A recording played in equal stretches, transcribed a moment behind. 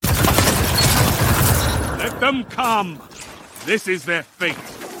them come. This is their fate.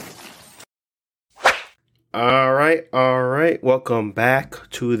 All right. Welcome back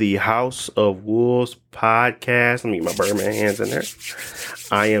to the House of Wolves podcast. Let me get my Birdman hands in there.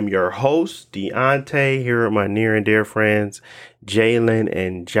 I am your host, Deontay, here with my near and dear friends, Jalen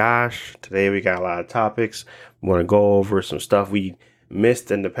and Josh. Today we got a lot of topics. We want to go over some stuff we missed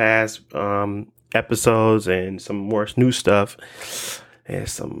in the past episodes and some more new stuff. And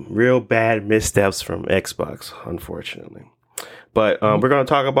some real bad missteps from Xbox, unfortunately. But we're going to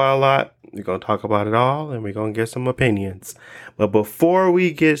talk about a lot. We're going to talk about it all, and we're going to get some opinions. But before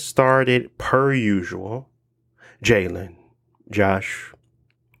we get started, per usual, Jalen, Josh,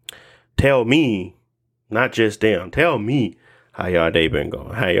 tell me, not just them, tell me how y'all day been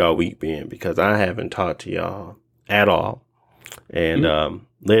going, how y'all week been, because I haven't talked to y'all at all, and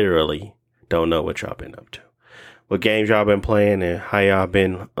literally don't know what y'all been up to. What games y'all been playing, and how y'all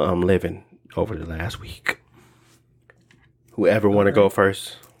been living over the last week. Whoever want to go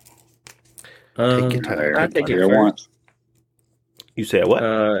first? Take your time. I take it at once. You said what?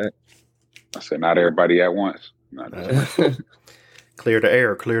 I said not everybody at once. Clear the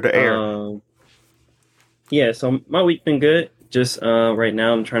air. Yeah, so my week been good. Just right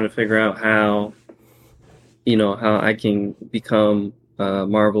now I'm trying to figure out how I can become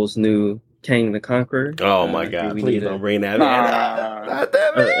Marvel's new Kang the Conqueror. Oh my God! Please don't bring that up.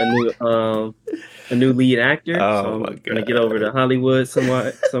 A new lead actor. Oh so my I'm God! Gonna get over to Hollywood some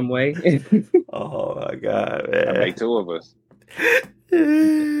way. Oh my God, man! That make two of us.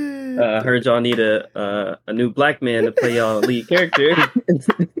 I heard y'all need a new black man to play y'all lead character.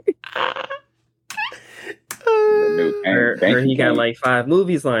 Heard he got like 5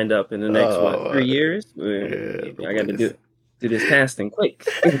 movies lined up in the next 3 years. Yeah, I got to do this casting quick.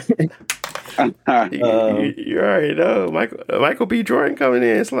 You already know Michael B. Jordan coming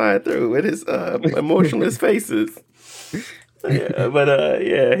in and slide through with his emotionless faces. Yeah, but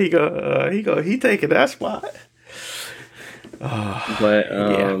he taking that spot.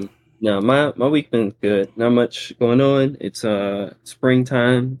 No, my week been good. Not much going on. It's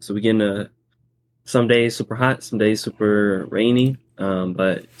springtime, so we getting some days super hot, some days super rainy.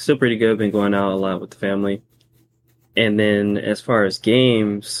 But still pretty good. Been going out a lot with the family. And then as far as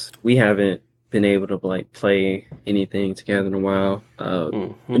games, we haven't been able to play anything together in a while.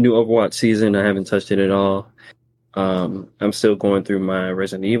 The new Overwatch season, I haven't touched it at all. I'm still going through my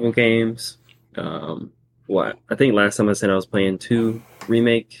Resident Evil games. I think last time I said I was playing 2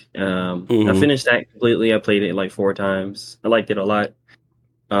 Remake. I finished that completely. I played it like 4 times. I liked it a lot.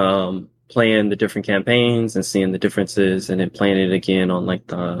 Playing the different campaigns and seeing the differences, and then playing it again on like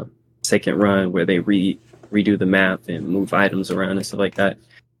the second run where they redo the map and move items around and stuff like that.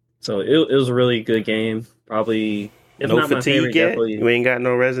 So it was a really good game. Probably if no not fatigue my favorite, yet. You ain't got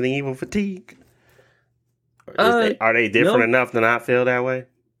no Resident Evil fatigue. Are they different enough to not feel that way?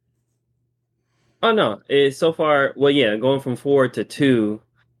 Oh no! It's so far. Well, yeah, going from 4 to 2,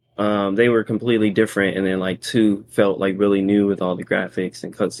 they were completely different, and then like 2 felt like really new with all the graphics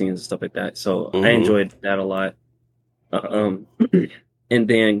and cutscenes and stuff like that. So I enjoyed that a lot. And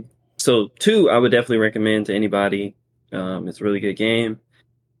then so 2, I would definitely recommend to anybody. It's a really good game.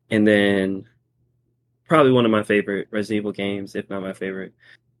 And then probably one of my favorite Resident Evil games, if not my favorite.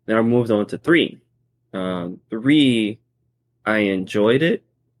 Then I moved on to 3. 3, I enjoyed it.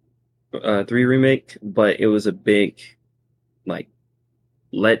 3 Remake, but it was a big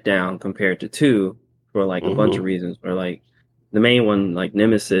letdown compared to 2 for like a bunch of reasons. Where like the main one, like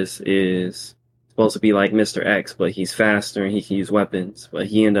Nemesis, is supposed to be like Mr. X, but he's faster and he can use weapons. But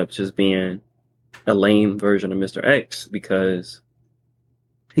he ended up just being a lame version of Mr. X because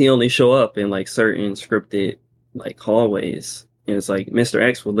he only show up in like certain scripted like hallways. And it's like Mr.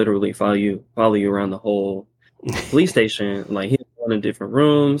 X will literally follow you around the whole police station. Like he'll go in different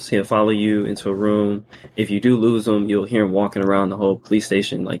rooms. He'll follow you into a room. If you do lose him, you'll hear him walking around the whole police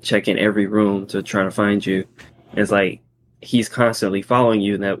station, like checking every room to try to find you. And it's like he's constantly following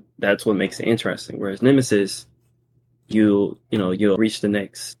you, and that's what makes it interesting. Whereas Nemesis, you'll reach the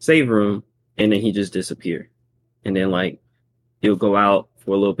next save room, and then he just disappear. And then like you'll go out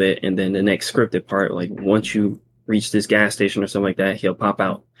for a little bit, and then the next scripted part, like once you reach this gas station or something like that, he'll pop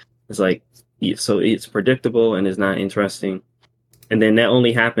out. It's like, so it's predictable and it's not interesting. And then that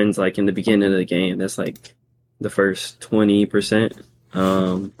only happens like in the beginning of the game. That's like the first 20%.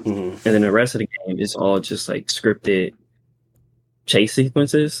 And then the rest of the game is all just like scripted chase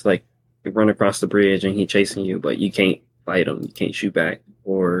sequences. Like you run across the bridge and he's chasing you, but you can't fight him. You can't shoot back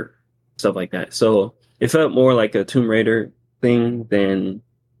or stuff like that. So it felt more like a Tomb Raider thing than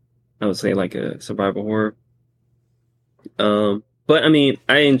I would say like a survival horror. But I mean,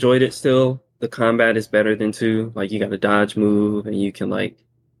 I enjoyed it still. the combat is better than 2. Like you got a dodge move, and you can like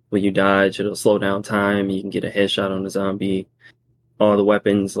when you dodge, it'll slow down time. You can get a headshot on the zombie. All the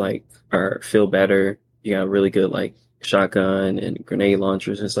weapons like feel better. You got really good like shotgun and grenade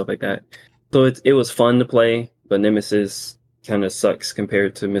launchers and stuff like that. So it was fun to play, but Nemesis kind of sucks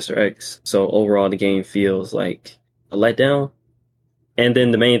compared to Mr. X. So overall, the game feels like a letdown. And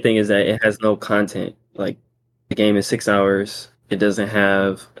then the main thing is that it has no content. Like the game is 6 hours. It doesn't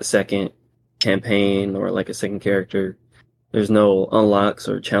have a second campaign or like a second character. There's no unlocks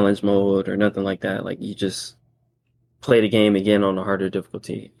or challenge mode or nothing like that. Like you just play the game again on a harder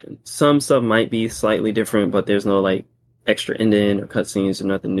difficulty. And some stuff might be slightly different, but there's no like extra ending or cutscenes or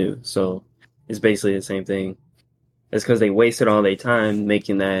nothing new. So it's basically the same thing. It's because they wasted all their time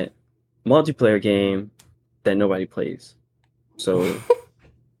making that multiplayer game that nobody plays. So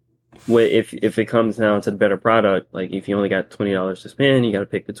if it comes down to the better product, like if you only got $20 to spend, you got to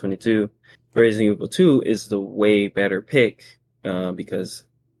pick the 22. Resident Evil 2 is the way better pick because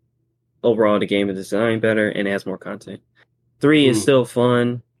overall the game is designed better and it has more content. 3 is still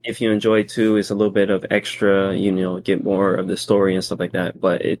fun. If you enjoy 2, it's a little bit of extra, get more of the story and stuff like that.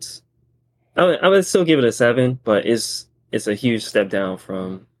 But I would still give it a 7, but it's a huge step down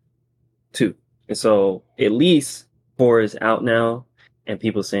from 2. And so at least 4 is out now, and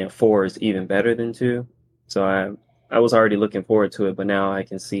people saying 4 is even better than 2. So I was already looking forward to it, but now I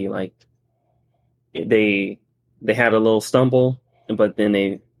can see like they had a little stumble, but then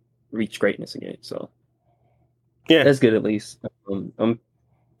they reached greatness again. So yeah, that's good at least. I'm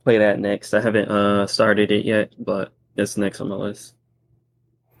play that next. I haven't started it yet, but that's next on my list.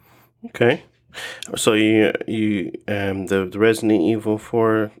 Okay, so you the Resident Evil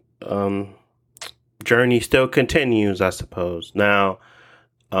 4 journey still continues, I suppose. Now,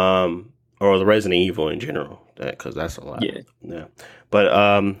 or the Resident Evil in general, because that's a lot. Yeah.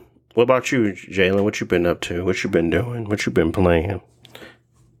 But what about you, Jalen? What you been up to? What you been doing? What you been playing?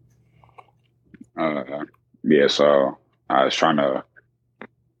 Yeah, so I was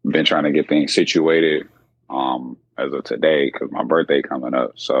been trying to get things situated as of today because my birthday coming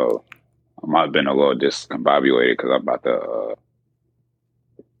up. So I've been a little discombobulated because I'm about to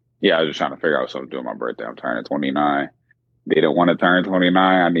I was just trying to figure out something to do with my birthday. I'm turning 29. Didn't want to turn 29.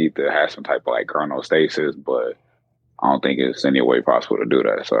 I need to have some type of like chronostasis, but I don't think it's any way possible to do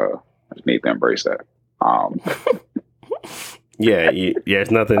that. So I just need to embrace that.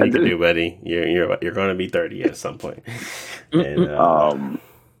 There's nothing you can do, buddy. You're going to be 30 at some point. And,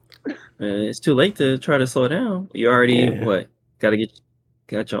 it's too late to try to slow down. You already got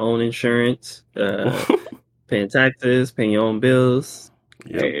your own insurance, paying taxes, paying your own bills.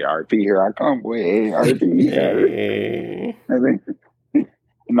 Yep. Hey, RP, here I come, boy. Hey, RP. Hey.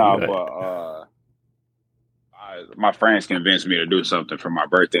 But my friends convinced me to do something for my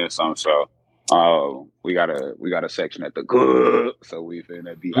birthday or something. So we got a section at the good, so we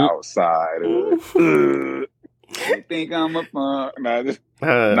finna be outside. You think I'm a fun?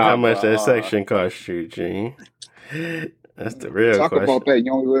 How much that section cost you, Gene? That's the real talk question. About that.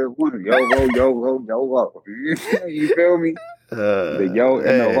 You only live once. Yo. You feel me? The yo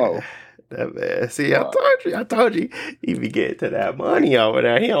and the low. That man. See, I told you, he be getting to that money over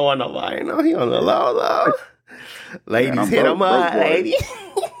there. He don't want nobody. No, he on the low though. Ladies, hit him up, lady.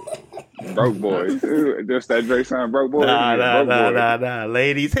 Broke boys. Just that Drake song, broke boys. Nah.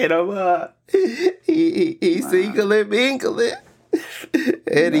 Ladies, hit him up. He single and mingling.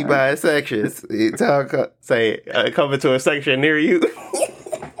 And he buying sections. He coming to a section near you.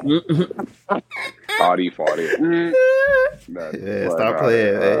 Party. Stop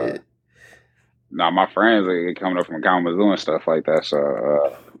playing, man. My friends are coming up from Kalamazoo and stuff like that.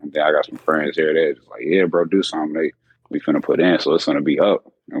 So then I got some friends here. They're just like, yeah, bro, do something. We finna put in, so it's gonna be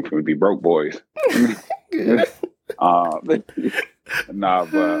up. I'm gonna be broke boys. Dude,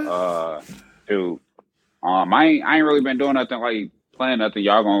 I ain't really been doing nothing like playing nothing.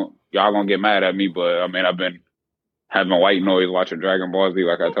 Y'all gonna get mad at me, but I mean, I've been having white noise watching Dragon Ball Z,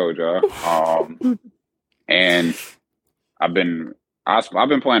 like I told y'all. And I've been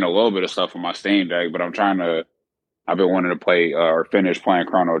playing a little bit of stuff on my Steam Deck, but I've been wanting to play or finish playing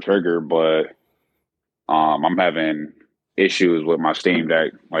Chrono Trigger, but I'm having issues with my Steam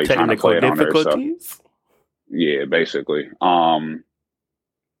Deck, like trying to play it on there. So, yeah, basically.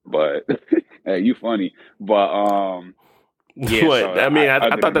 But hey, you funny. But yeah. What? So I mean,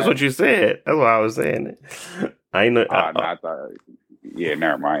 I thought that's what you said. That's why I was saying it. I know. I thought. Yeah,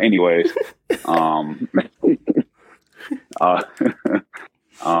 never mind. Anyways, but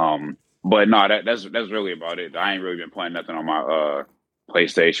no, that's really about it. I ain't really been playing nothing on my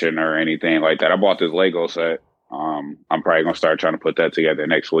PlayStation or anything like that. I bought this Lego set. I'm probably gonna start trying to put that together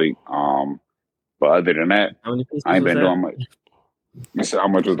next week. But other than that, How many pieces I ain't was been that? doing much. You said how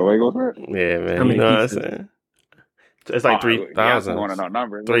much was the Lego set? Yeah, man. How You many know what I'm pieces? saying? It's like Yeah, I want to 3,000. know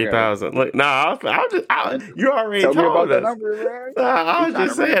numbers. Look at it. 3,000. Look, you already Tell me about told the us. numbers, man. Nah, I You was trying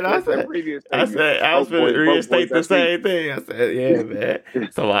just to saying. reinforce that previous statement. I was going to Broke boys, reinstate the that's me. same thing. I said, yeah,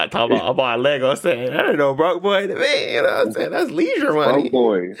 man. So I talk about I bought a Lego set. I didn't know broke boy to me. You know what I'm saying? That's leisure money. Broke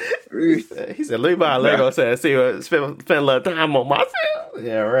boys. He said, let me buy a Lego set. See what spend a little time on myself.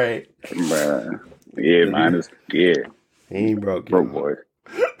 Yeah, right. Man. Yeah, man. He ain't broke boys.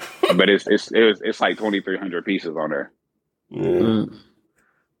 But it's like 2,300 pieces on there. Yeah.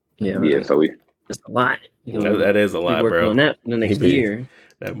 Yeah. So it's a lot. That is a lot, working bro. on that the next year.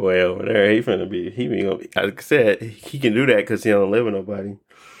 That boy over there, he gonna be like I said, he can do that because he don't live with nobody.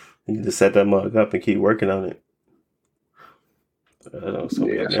 He can just set that mug up and keep working on it. So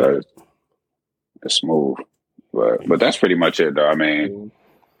it's smooth. But that's pretty much it, though. I mean,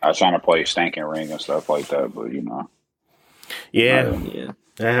 I was trying to play Stankin' Ring and stuff like that, but you know. Yeah.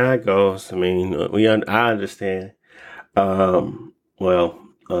 That's how it goes. I mean, I understand.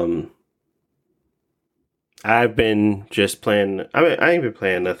 I've been just playing. I ain't been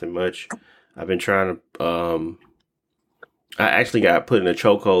playing nothing much. I've been trying to. I actually got put in a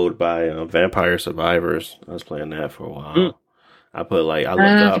chokehold by Vampire Survivors. I was playing that for a while. I looked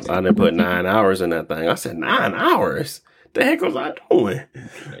up. I didn't put 9 hours in that thing. I said 9 hours. The heck was I doing?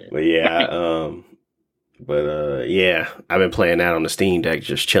 But yeah, I've been playing that on the Steam Deck,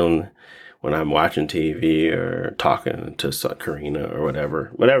 just chilling when I'm watching TV or talking to Karina or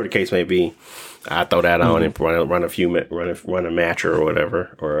whatever the case may be. I throw that on and run a match or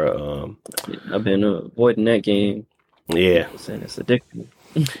whatever. Or I've been avoiding that game. Yeah, saying it's addictive.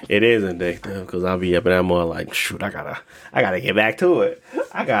 It is addictive because I'll be up and I'm more like, shoot, I gotta get back to it.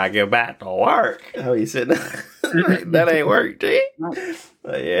 I gotta get back to work. I'll be sitting that ain't work, G.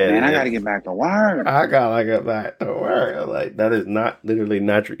 Yeah, man, I gotta get back to work. I gotta get back to work. I'm like, that is literally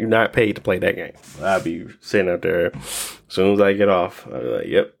not you're not paid to play that game. I'll be sitting up there as soon as I get off. I'll be like,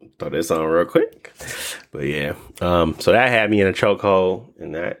 yep, throw this on real quick. But yeah, so that had me in a chokehold,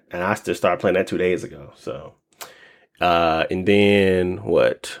 and I just started playing that 2 days ago. So. And then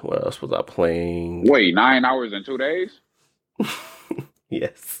what else was I playing? Wait, 9 hours in 2 days?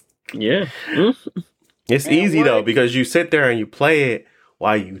 Yes. Yeah. It's easy though, because you sit there and you play it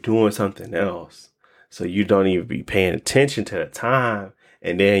while you doing something else. So you don't even be paying attention to the time.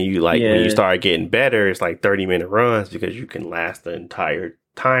 And then you when you start getting better, it's like 30-minute runs because you can last the entire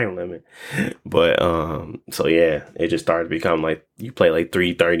time limit. But so yeah, it just started to become like you play like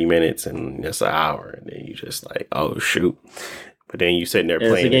 30 minutes and it's an hour, and then you just like, oh shoot. But then you sitting there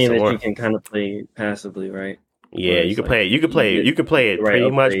playing. It's a game that you can kind of play passively, right? Yeah, you can play it. You can play it pretty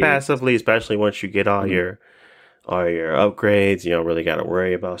much passively, especially once you get all your upgrades. You don't really got to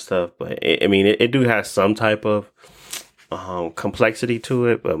worry about stuff. But it do have some type of complexity to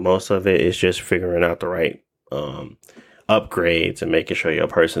it, but most of it is just figuring out the right upgrades and making sure your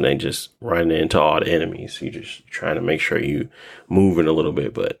person ain't just running into all the enemies. You just trying to make sure you moving a little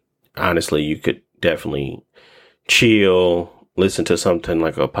bit. But honestly, you could definitely chill, listen to something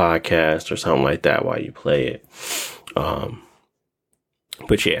like a podcast or something like that while you play it. But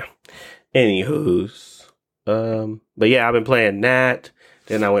yeah, anywho's, but yeah, I've been playing that.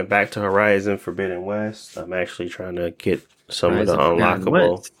 Then I went back to Horizon Forbidden West. I'm actually trying to get some of the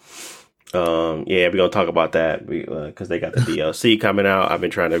unlockable. Yeah, we're gonna talk about that because they got the DLC coming out. I've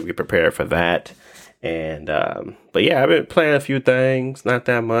been trying to be prepared for that. And but yeah, I've been playing a few things, not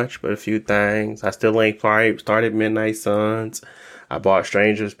that much, but a few things. I still ain't started Midnight Suns. I bought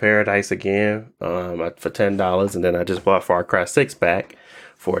Stranger's Paradise again for $10, and then I just bought Far Cry 6 back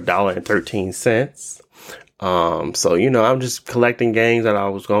for $1.13. So I'm just collecting games that I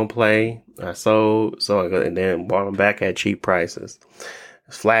was gonna play. I sold, and then bought them back at cheap prices.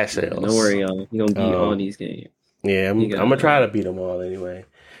 It's flash sales. Don't worry, y'all. You're gonna beat all these games. Yeah, I'm gonna try to beat them all anyway.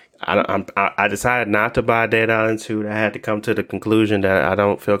 I decided not to buy Dead Island 2. I had to come to the conclusion that I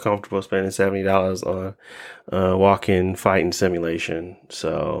don't feel comfortable spending $70 on walking fighting simulation.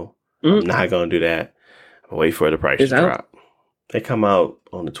 So I'm not gonna do that. I'll wait for the price to drop. They come out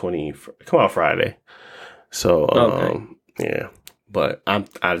on the 20th. Come out Friday. So yeah. But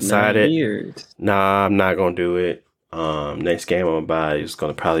I decided I'm not gonna do it. Next game I'm gonna buy is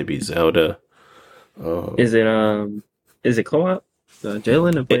gonna probably be Zelda. Is it co-op?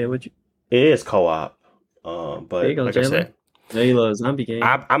 Jalen and play it with you. It is co-op. But there you go, like Jalen. I said, know you love zombie game.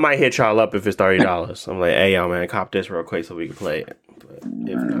 I might hit y'all up if it's $30. I'm like, hey, y'all, man, cop this real quick so we can play it. But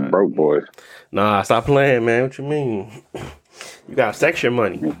if not, broke boys. Nah, stop playing, man. What you mean? You got section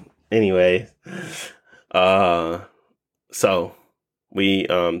money. Anyway, so We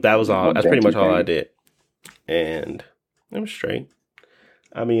that was all. No That's pretty much all I janky did, and it was straight.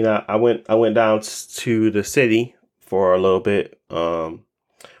 I mean, I went down to the city for a little bit.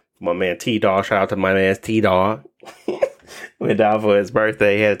 My man T Dog, shout out to my man T Dog. Went down for his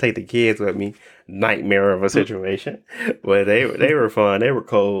birthday. Had to take the kids with me. Nightmare of a situation, but they were fun. They were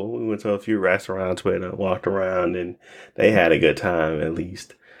cool. We went to a few restaurants with them, walked around, and they had a good time at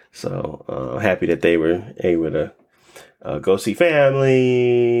least. So happy that they were able to go see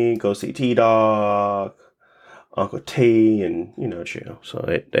family, go see T Dog, Uncle T, and chill.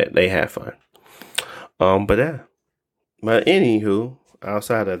 So they had fun. But anywho,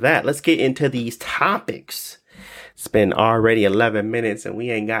 outside of that, let's get into these topics. It's been already 11 minutes and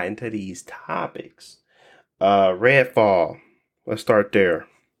we ain't got into these topics. Redfall. Let's start there.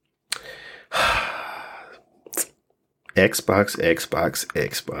 Xbox.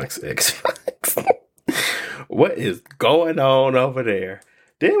 What is going on over there?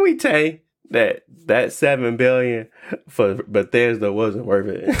 Didn't we say that $7 billion for Bethesda wasn't worth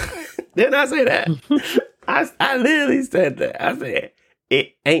it? Didn't I say that? I literally said that. I said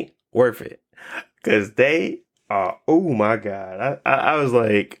it ain't worth it because they are. Oh my god! I was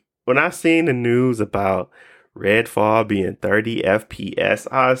like, when I seen the news about Redfall being 30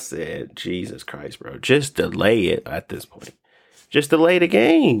 FPS, I said, Jesus Christ, bro, just delay it at this point. Just delay the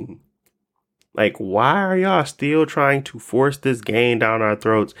game. Like, why are y'all still trying to force this game down our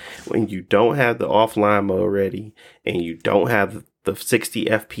throats when you don't have the offline mode ready and you don't have the 60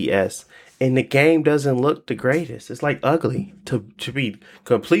 FPS and the game doesn't look the greatest? It's like ugly. To be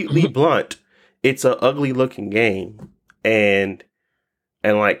completely blunt, it's an ugly looking game. And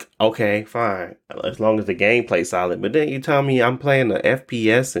like, okay, fine, as long as the gameplay's solid. But then you tell me I'm playing the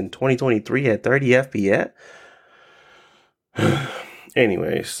FPS in 2023 at 30 FPS?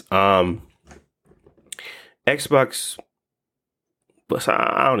 Anyways, Xbox, but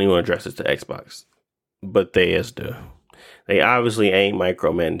I don't even address it to Xbox, but they obviously ain't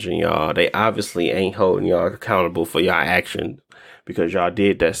micromanaging y'all. They obviously ain't holding y'all accountable for y'all actions because y'all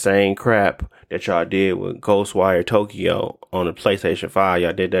did that same crap that y'all did with Ghostwire Tokyo on the PlayStation 5.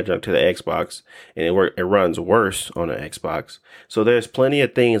 Y'all did that junk to the Xbox, and it runs worse on the Xbox. So there's plenty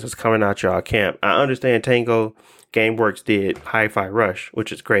of things that's coming out y'all camp. I understand Tango Gameworks did Hi-Fi Rush,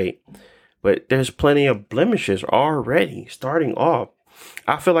 which is great. But there's plenty of blemishes already starting off.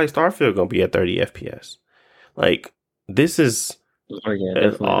 I feel like Starfield gonna be at 30 FPS. Like, this is. Oh yeah,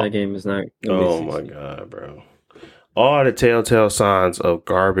 definitely. That game is not. Oh my god, bro! All the telltale signs of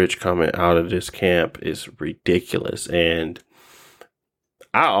garbage coming out of this camp is ridiculous, and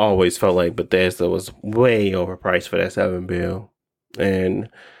I always felt like Bethesda was way overpriced for that $7 billion, and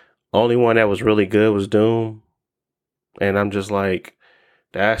only one that was really good was Doom, and I'm just like,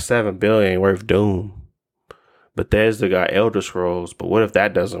 that $7 billion ain't worth Doom. Bethesda got Elder Scrolls, but what if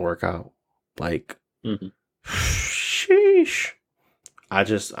that doesn't work out? Like, sheesh.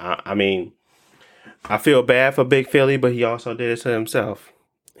 I mean, I feel bad for Big Philly, but he also did it to himself.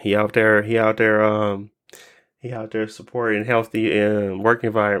 He out there supporting healthy work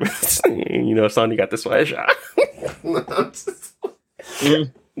environments. Sony got the sweatshop.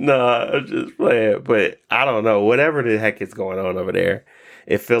 No, I'm just playing, but I don't know. Whatever the heck is going on over there,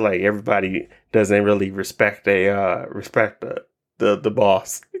 it feel like everybody doesn't really respect the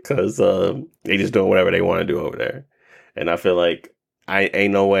boss because they just doing whatever they want to do over there, and I feel like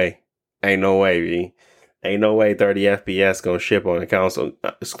ain't no way, V. Ain't no way 30 FPS gonna ship on a console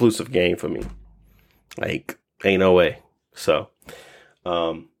exclusive game for me. Like, ain't no way. So,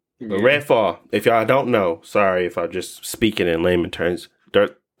 but Redfall, if y'all don't know, sorry if I'm just speaking in layman terms.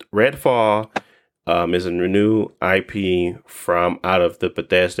 Redfall is a new IP from out of the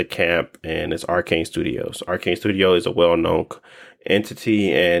Bethesda camp, and it's Arcane Studios. Arcane Studio is a well-known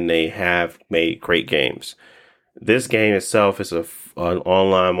entity, and they have made great games. This game itself is an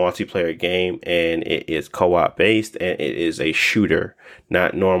online multiplayer game, and it is co-op based, and it is a shooter,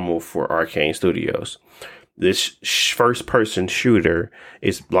 not normal for Arcane Studios. This first-person shooter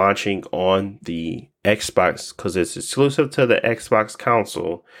is launching on the Xbox because it's exclusive to the Xbox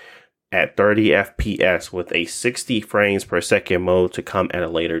console at 30 FPS with a 60 frames per second mode to come at a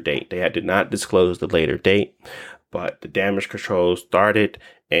later date. They did not disclose the later date, but the damage control started,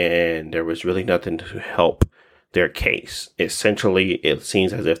 and there was really nothing to help their case. Essentially, it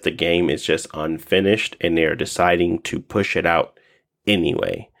seems as if the game is just unfinished, and they're deciding to push it out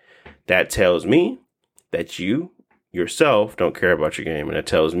anyway. That tells me that you yourself don't care about your game, and it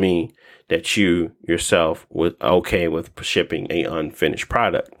tells me that you yourself was okay with shipping a unfinished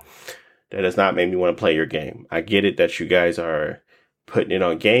product. That does not make me want to play your game. I get it that you guys are putting it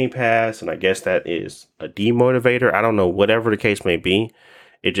on Game Pass, and I guess that is a demotivator. I don't know, whatever the case may be.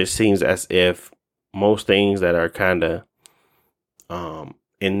 It just seems as if most things that are kind of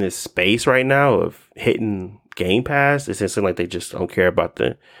in this space right now of hitting Game Pass, it seems like they just don't care about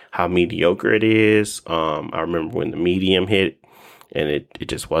how mediocre it is. I remember when the Medium hit, and it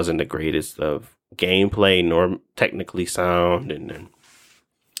just wasn't the greatest of gameplay nor technically sound, and then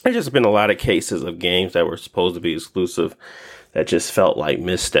there's just been a lot of cases of games that were supposed to be exclusive that just felt like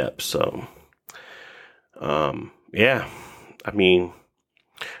missteps. So, yeah, I mean,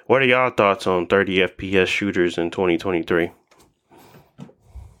 what are y'all thoughts on 30 FPS shooters in 2023?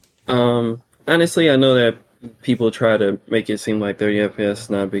 Honestly, I know that people try to make it seem like 30 FPS is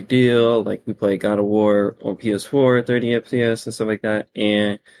not a big deal. Like, we play God of War on PS4 at 30 FPS and stuff like that.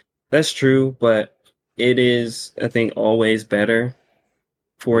 And that's true, but it is, I think, always better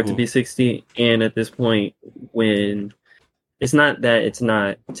for it to be 60. And at this point, when it's not that it's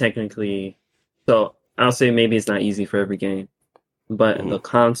not technically, so I'll say maybe it's not easy for every game, but the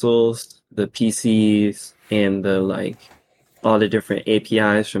consoles, the PCs, and all the different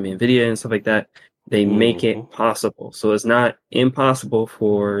APIs from NVIDIA and stuff like that, they make it possible. So it's not impossible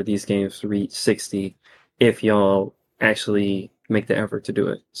for these games to reach 60 if y'all actually make the effort to do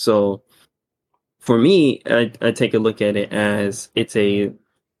it. So for me, I take a look at it as it's a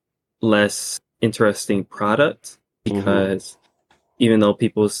less interesting product, because even though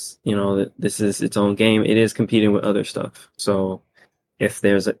people's, this is its own game, it is competing with other stuff. So if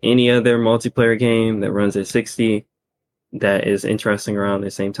there's any other multiplayer game that runs at 60 that is interesting around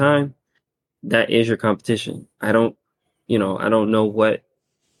the same time, that is your competition. I don't know what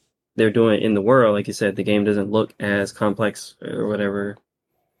they're doing in the world. Like you said, the game doesn't look as complex or whatever,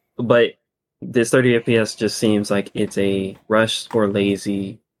 but this 30 FPS just seems like it's a rushed or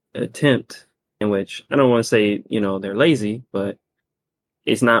lazy attempt, in which I don't want to say, they're lazy, but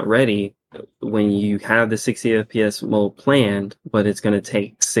it's not ready when you have the 60 FPS mode planned, but it's going to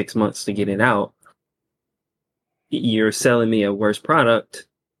take 6 months to get it out. You're selling me a worse product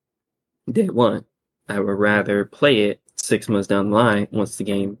day one. I would rather play it 6 months down the line once the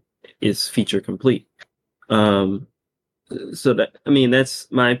game is feature complete. So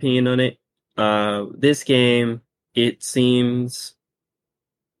that's my opinion on it. This game, it seems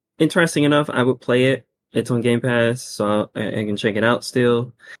interesting enough. I would play it. It's on Game Pass, so I can check it out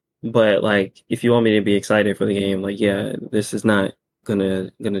still. But if you want me to be excited for the game, yeah, this is not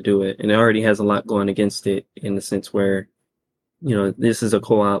gonna do it. And it already has a lot going against it, in the sense where, this is a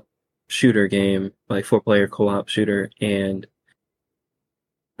co-op shooter game, 4-player co-op shooter, and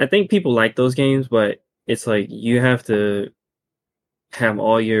I think people like those games, but it's you have to have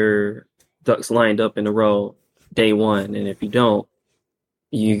all your ducks lined up in a row day one, and if you don't,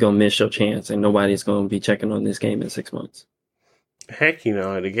 you're gonna miss your chance, and nobody's gonna be checking on this game in 6 months. Heck, the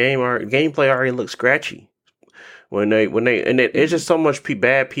gameplay already looks scratchy. It's just so much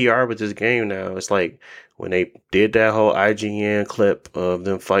bad PR with this game now. It's like when they did that whole IGN clip of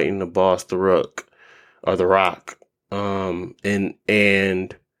them fighting the boss, the Rock,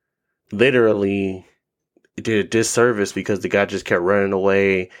 and literally did a disservice because the guy just kept running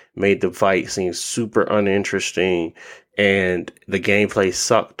away, made the fight seem super uninteresting, and the gameplay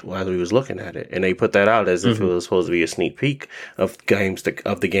sucked while we was looking at it. And they put that out as if it was supposed to be a sneak peek of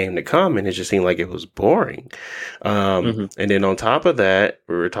the game to come, and it just seemed like it was boring. And then on top of that,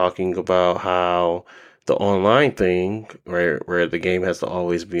 we were talking about how the online thing, where the game has to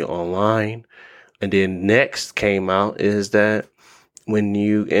always be online. And then next came out is that when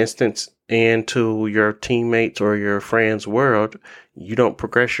you instance into your teammates or your friends' world, you don't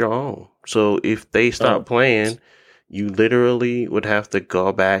progress your own. So if they stop playing, you literally would have to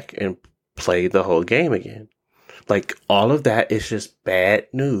go back and play the whole game again. All of that is just bad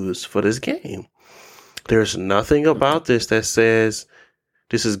news for this game. There's nothing about this that says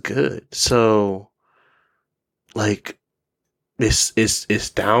this is good. So, it's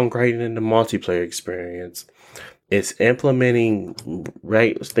downgrading the multiplayer experience. It's implementing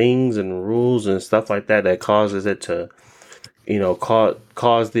things and rules and stuff like that causes it to,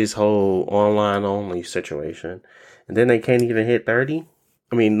 cause this whole online only situation. And then they can't even hit 30.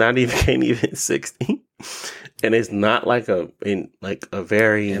 I mean, can't even hit 60. And it's not a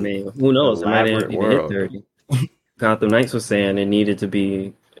very, who knows? It might even hit 30. Gotham Knights was saying it needed to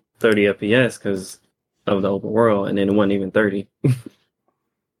be 30 FPS because of the open world, and then it wasn't even 30.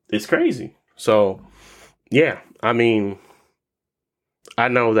 It's crazy. So, yeah, I mean, I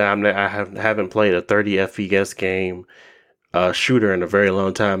know that I haven't played a 30 FPS game, shooter in a very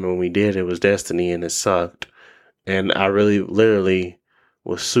long time. And when we did, it was Destiny, and it sucked. And I literally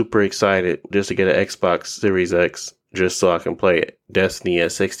was super excited just to get an Xbox Series X just so I can play Destiny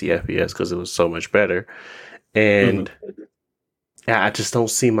at 60 FPS because it was so much better. And I just don't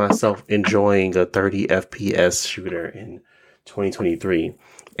see myself enjoying a 30 FPS shooter in 2023.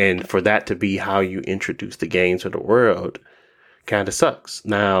 And for that to be how you introduce the game to the world kind of sucks.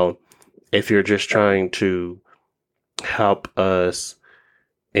 Now, if you're just trying to help us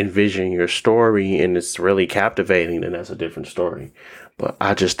envision your story and it's really captivating, then that's a different story. But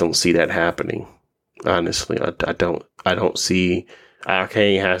I just don't see that happening. Honestly, I don't see.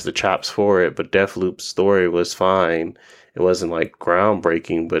 Arcane has the chops for it, but Deathloop's story was fine. It wasn't like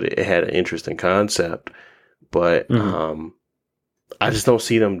groundbreaking, but it had an interesting concept. But I just don't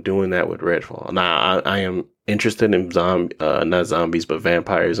see them doing that with Redfall. Now, I am interested in not zombies, but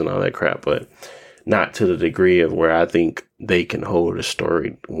vampires and all that crap, but not to the degree of where I think they can hold a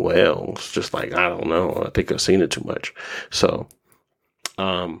story well. It's just like, I don't know. I think I've seen it too much. So,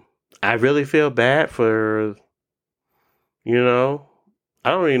 I really feel bad for, I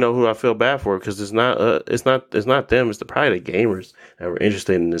don't really know who I feel bad for because it's not them. It's probably the gamers that were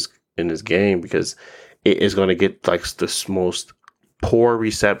interested in this game because it is going to get like the most poor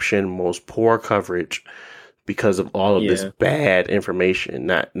reception, most poor coverage because of all of this bad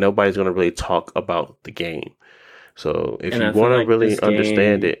information. Nobody's going to really talk about the game. So if you want to really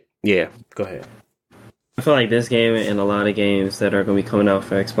understand it, go ahead. I feel like this game and a lot of games that are going to be coming out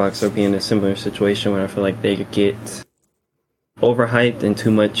for Xbox are being in a similar situation where I feel like they get overhyped and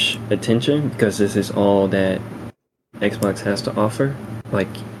too much attention because this is all that Xbox has to offer. Like,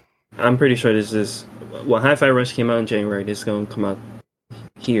 I'm pretty sure this is... Well, Hi-Fi Rush came out in January. This is going to come out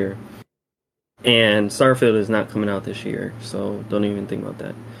here. And Starfield is not coming out this year, so don't even think about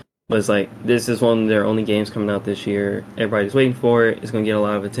that. But it's like, this is one of their only games coming out this year. Everybody's waiting for it. It's going to get a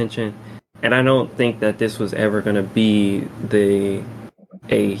lot of attention. And I don't think that this was ever going to be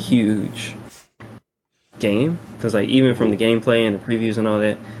a huge game. Because like, even from the gameplay and the previews and all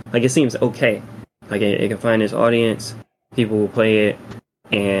that, like, it seems okay. Like, it can find its audience. People will play it.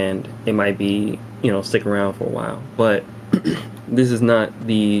 And it might be, stick around for a while. But this is not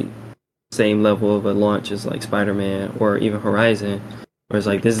the same level of a launch as like Spider-Man or even Horizon, where it's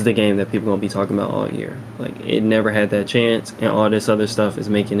like, this is the game that people are going to be talking about all year. Like, it never had that chance, and all this other stuff is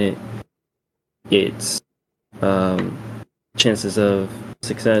making its chances of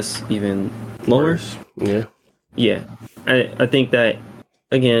success even lower. Yeah. I think that,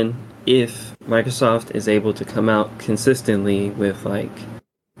 again, if Microsoft is able to come out consistently with like,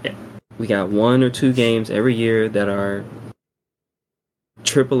 we got 1 or 2 games every year that are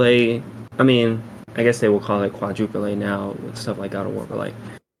AAA. I mean, I guess they will call it quadruple A now with stuff like God of War, but like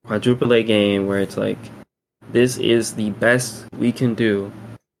quadruple A game where it's like, this is the best we can do,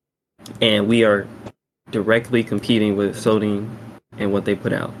 and we are directly competing with Sony and what they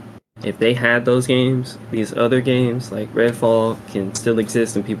put out. If they had those games, these other games like Redfall can still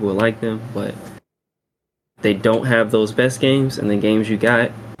exist and people will like them, but they don't have those best games, and the games you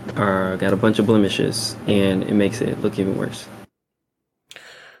got a bunch of blemishes, and it makes it look even worse.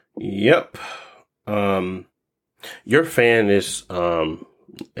 Yep. Your fan is I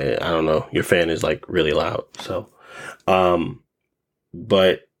don't know, your fan is like really loud. So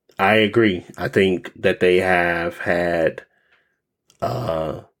but I agree. I think that they have had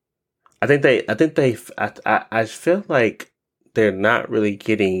I feel like they're not really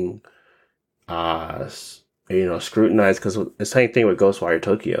getting scrutinized because the same thing with Ghostwire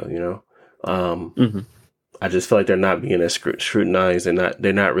Tokyo, I just feel like they're not being as scrutinized and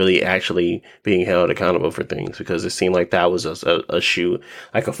they're not really actually being held accountable for things because it seemed like that was a shoot,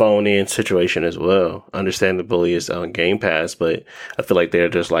 like a phone-in situation as well. Understandably, it's on Game Pass, but I feel like they're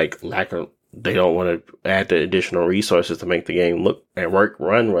just like they don't want to add the additional resources to make the game look and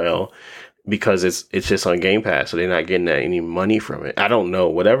run well because it's just on Game Pass, so they're not getting any money from it. I don't know.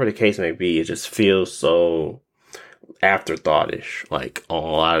 Whatever the case may be, it just feels so afterthought-ish, like on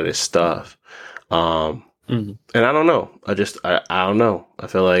a lot of this stuff. And I don't know. I don't know. I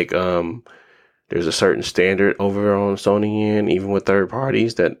feel like there's a certain standard over on Sony and even with third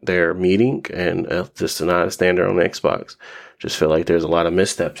parties that they're meeting, and just not a standard on Xbox. Just feel like there's a lot of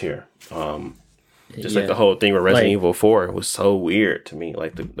missteps here. Like the whole thing with Resident Evil 4 was so weird to me,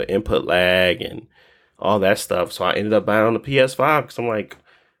 like the input lag and all that stuff. So I ended up buying on the PS5 because I'm like,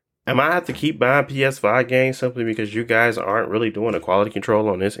 am I have to keep buying PS5 games simply because you guys aren't really doing a quality control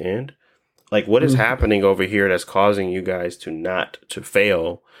on this end? Like, what is happening over here that's causing you guys to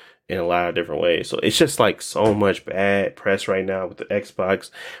fail in a lot of different ways? So it's just like so much bad press right now with the Xbox,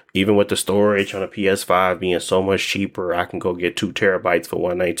 even with the storage on a PS5 being so much cheaper. I can go get 2 terabytes for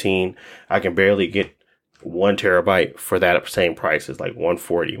 $119. I can barely get 1 terabyte for that same price. It's like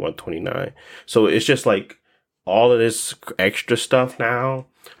 $140, $129. So it's just like all of this extra stuff now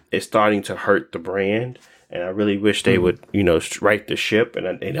is starting to hurt the brand. And I really wish they would, right the ship.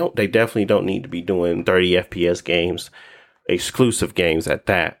 And they definitely don't need to be doing 30 FPS games, exclusive games at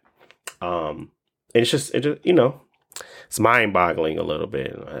that. And it's just, it's mind boggling a little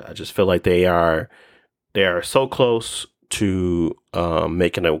bit. I just feel like they are so close to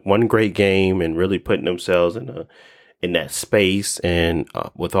making one great game and really putting themselves in that space. And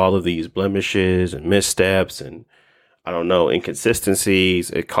with all of these blemishes and missteps and I don't know, inconsistencies,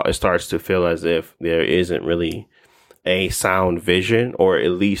 it starts to feel as if there isn't really a sound vision, or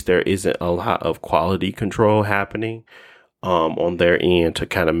at least there isn't a lot of quality control happening on their end to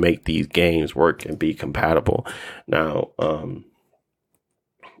kind of make these games work and be compatible. Now,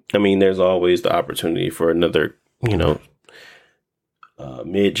 there's always the opportunity for another,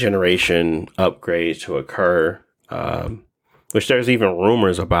 mid-generation upgrade to occur, which there's even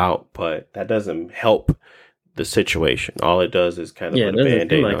rumors about, but that doesn't help the situation. All it does is kind of put a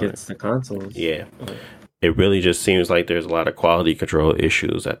band-aid on it's the consoles. Yeah. It really just seems like there's a lot of quality control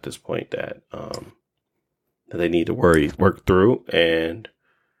issues at this point that they need to work through, and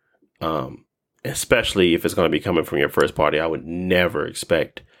especially if it's going to be coming from your first party. I would never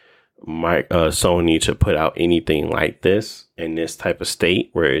expect Sony to put out anything like this in this type of state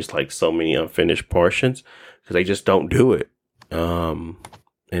where it's like so many unfinished portions, because they just don't do it.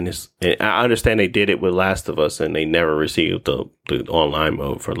 And I understand they did it with Last of Us, and they never received the online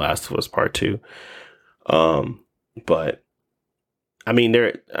mode for Last of Us Part 2. But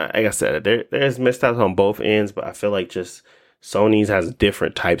like I said, there's missteps on both ends, but I feel like just Sony's has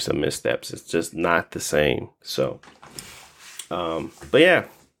different types of missteps. It's just not the same. So, but yeah,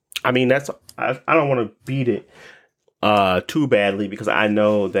 I don't want to beat it too badly, because I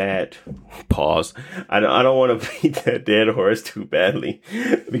know that I don't want to beat that dead horse too badly,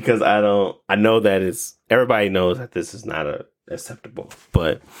 because I know that everybody knows that this is not acceptable.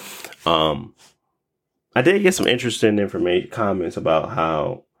 But I did get some interesting comments about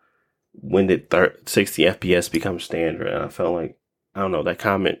how when did 60 FPS become standard, and I felt like, I don't know, that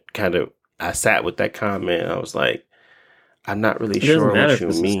comment I sat with that comment, and I was like, I'm not really sure what you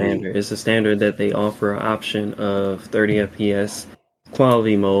mean. It's a standard that they offer an option of 30 FPS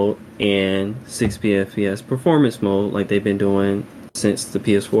quality mode and 60 FPS performance mode, like they've been doing since the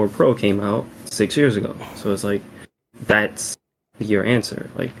PS4 Pro came out 6 years ago. So it's like, that's your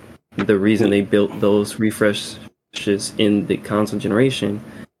answer. Like, the reason they built those refreshes in the console generation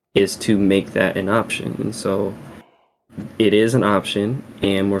is to make that an option. And so it is an option,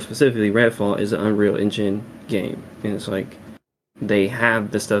 and more specifically, Redfall is an Unreal Engine game. And it's like, they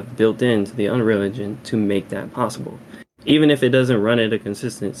have the stuff built into the Unreal Engine to make that possible. Even if it doesn't run at a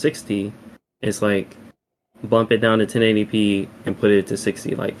consistent 60, it's like, bump it down to 1080p and put it to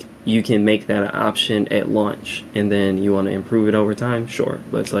 60. Like, you can make that an option at launch, and then you want to improve it over time, sure.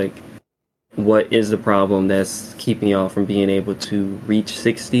 But it's like, what is the problem that's keeping y'all from being able to reach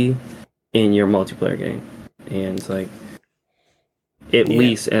 60 in your multiplayer game? And it's like, at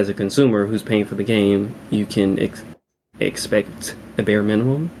least as a consumer who's paying for the game, you can expect a bare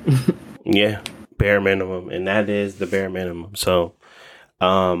minimum. Yeah, bare minimum, and that is the bare minimum. So,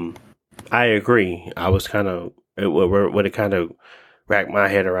 I agree. I was what it kind of racked my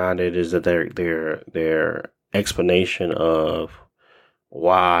head around it is that their explanation of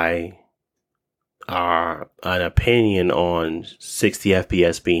why an opinion on 60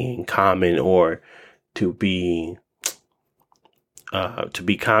 FPS being common, or to be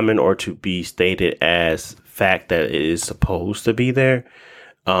common, or to be stated as fact that it is supposed to be there.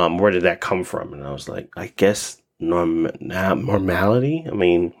 Where did that come from? And I was like, I guess normality. I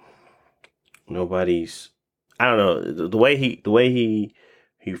mean, I don't know, the way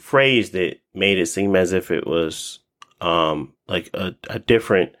he phrased it made it seem as if it was like a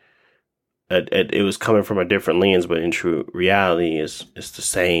different. It was coming from a different lens, but in true reality, it's the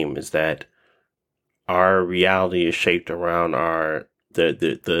same. Is that our reality is shaped around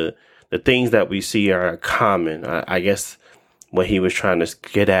the things that we see are common. I guess what he was trying to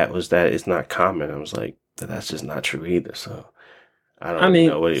get at was that it's not common. I was like, that's just not true either. So I don't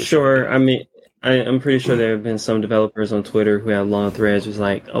know what he was. Sure. I'm pretty sure there have been some developers on Twitter who have long threads was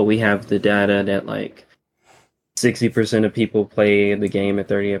like, oh, we have the data that like 60% of people play the game at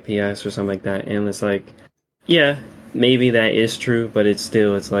 30 FPS or something like that. And it's like, yeah, maybe that is true, but it's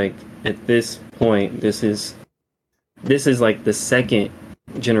like, at this point, this is like the second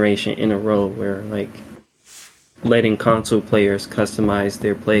generation in a row where like letting console players customize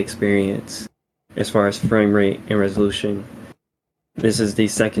their play experience as far as frame rate and resolution. This is the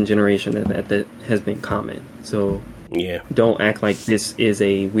second generation that has been common. So yeah, don't act like this is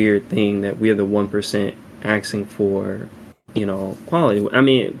a weird thing that we're the 1% asking for, quality. I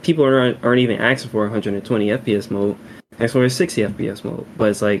mean, people aren't even asking for 120 FPS mode, asking for a 60 FPS mode.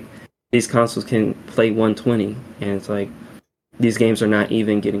 But it's like these consoles can play 120, and it's like these games are not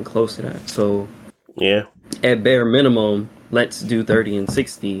even getting close to that. So yeah, at bare minimum, let's do 30 and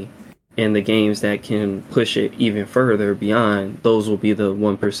 60, and the games that can push it even further beyond, those will be the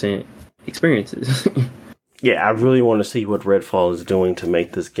 1% experiences. Yeah, I really want to see what Redfall is doing to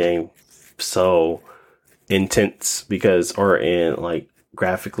make this game so intense, or in like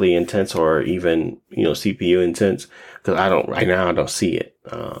graphically intense, or even CPU intense, because right now I don't see it.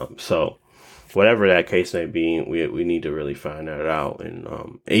 So whatever that case may be, we need to really find that out.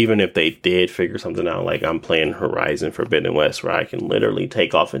 And even if they did figure something out, like I'm playing Horizon Forbidden West, where I can literally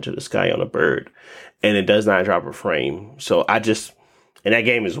take off into the sky on a bird, and it does not drop a frame. So and that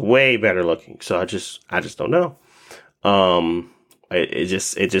game is way better looking. So I just don't know. It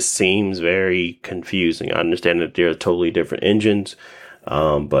just seems very confusing. I understand that they're totally different engines,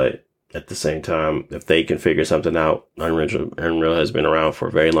 but at the same time, if they can figure something out, Unreal has been around for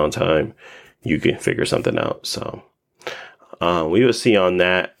a very long time. You can figure something out. So we will see on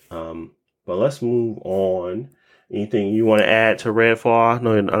that. But let's move on. Anything you want to add to Redfall? I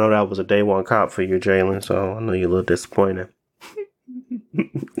know that was a day one cop for you, Jalen. So I know you're a little disappointed.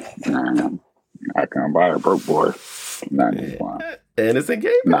 I can't buy a broke boy. Not fun. And it's a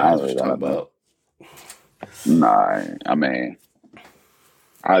game. Nah, what you talking about? Nah, I mean,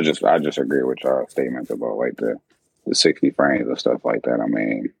 I just agree with y'all statements about like the 60 frames and stuff like that. I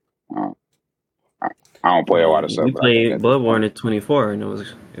mean, I don't play a lot of stuff. We played Bloodborne at 24, and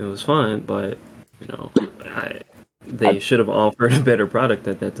it was fun, but they should have offered a better product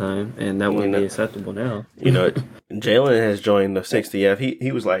at that time, and that wouldn't be acceptable now. Jalen has joined the 60F.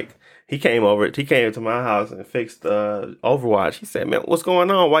 He was like, he came to my house and fixed Overwatch. He said, "Man, what's going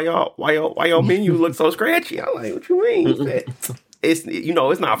on? Why y'all menu look so scratchy?" I'm like, "What you mean?" He said,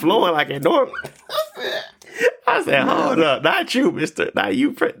 it's not flowing like it normally. I said, "Hold up, not you, Mister. Not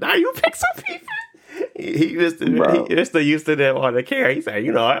you fix some people." He used to them on the care. He said,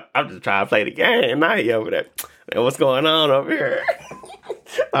 I'm just trying to play the game. Now he over there. Man, what's going on over here?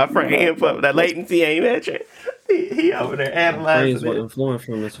 My friend input, that latency ain't mentioned. He over there analyzing what influence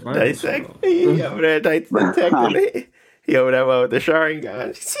from this virus. He over there detecting it. He over there with the sharing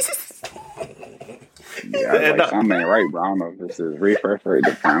gun. Yeah, I was like, something ain't right, bro. I don't know if this is refresh rate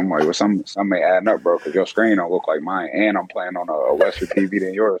different. I'm like, well, something ain't adding up, bro, because your screen don't look like mine, and I'm playing on a lesser TV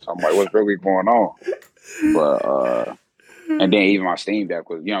than yours. So I'm like, what's really going on? But and then even my Steam Deck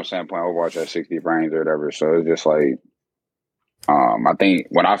was, playing Overwatch at 60 frames or whatever. So it's just like, I think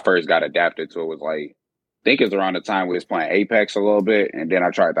when I first got adapted to it was like, I think it's around the time we was playing Apex a little bit, and then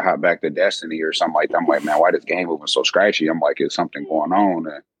I tried to hop back to Destiny or something like that. I'm like, man, why this game moving so scratchy? I'm like, is something going on?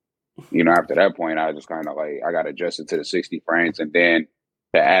 And after that point, I just kind of like, I got adjusted to the 60 frames, and then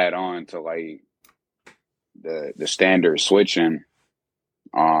to add on to like the standard switching,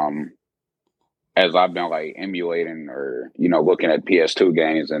 as I've been like emulating or, looking at PS2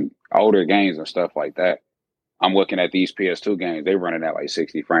 games and older games and stuff like that, I'm looking at these PS2 games, they running at like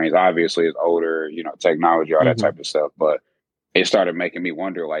 60 frames. Obviously it's older, technology, all that type of stuff, but it started making me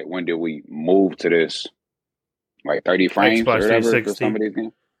wonder, like, when did we move to this like 30 frames or whatever for some of these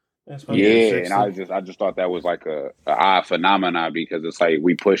games? Yeah, and I just thought that was like a odd phenomenon, because it's like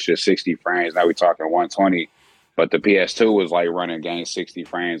we pushed to 60 frames, now we talking 120, but the PS2 was like running games 60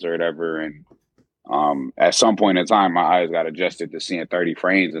 frames or whatever, and at some point in time my eyes got adjusted to seeing 30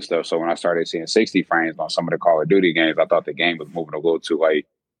 frames and stuff. So when I started seeing 60 frames on some of the Call of Duty games, I thought the game was moving a little too like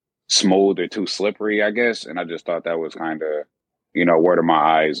smooth or too slippery, I guess, and I just thought that was kind of, where do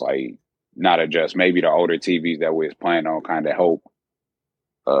my eyes like not adjust. Maybe the older TVs that we was playing on kind of help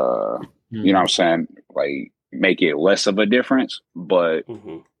you know what I'm saying, like make it less of a difference. But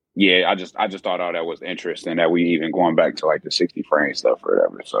yeah, I just thought all that was interesting, that we even going back to like the 60 frame stuff or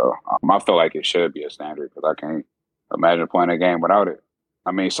whatever. So I feel like it should be a standard, because I can't imagine playing a game without it.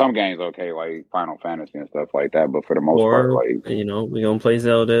 I mean, some games okay, like Final Fantasy and stuff like that, but for the most part, like, we're gonna play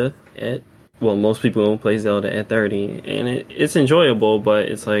Zelda most people gonna play Zelda at 30, and it's enjoyable, but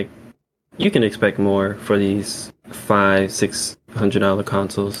it's like you can expect more for these $500-$600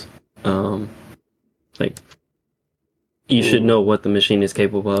 consoles. Like, you should know what the machine is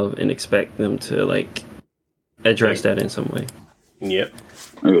capable of and expect them to like address that in some way. Yep.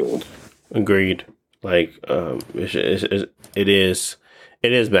 Agreed. Like, it is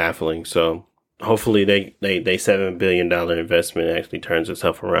baffling. So hopefully they $7 billion investment actually turns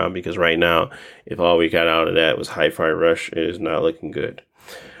itself around, because right now, if all we got out of that was Hi-Fi Rush, it is not looking good.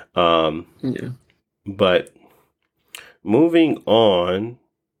 But moving on,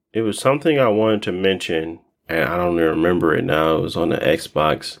 it was something I wanted to mention, and I don't even remember it now. It was on the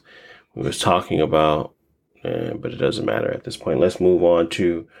Xbox. We was talking about, but it doesn't matter at this point. Let's move on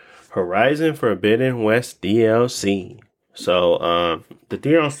to Horizon Forbidden West DLC. So the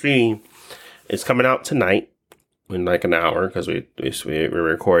DLC is coming out tonight in like an hour because we're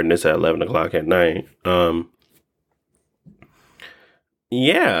recording this at 11 o'clock at night.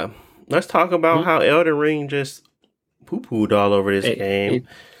 Yeah, let's talk about how Elden Ring just poo-pooed all over this game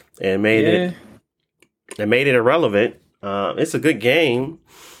and made it irrelevant. It's a good game,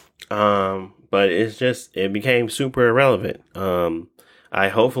 but it became super irrelevant. I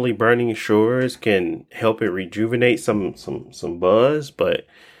hopefully Burning Shores can help it rejuvenate some buzz, but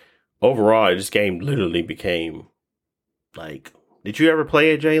overall, this game literally became like. Did you ever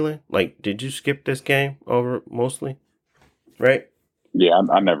play it, Jalen? Like, did you skip this game over mostly? Right? Yeah,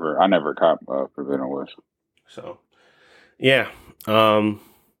 I never caught Forbidden West. So, yeah, I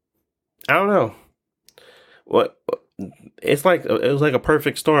don't know what it's like. It was like a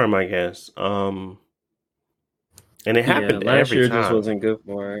perfect storm, I guess. And it happened last every year time. just wasn't good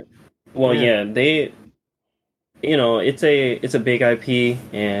for it. Well, they, it's a big IP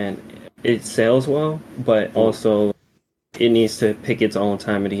and it sells well, but also it needs to pick its own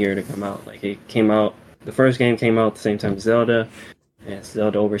time of the year to come out. Like the first game came out at the same time as Zelda, and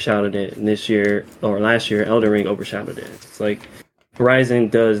Zelda overshadowed it. And last year, Elden Ring overshadowed it. It's like Horizon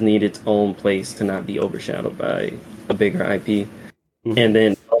does need its own place to not be overshadowed by a bigger IP. Mm-hmm. And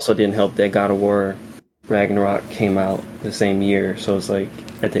then also didn't help that God of War Ragnarok came out the same year. So it's like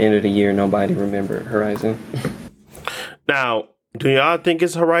at the end of the year, nobody remembered Horizon. Now, do y'all think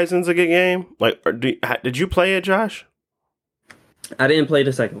Horizon's a good game? Like, did you play it, Josh? I didn't play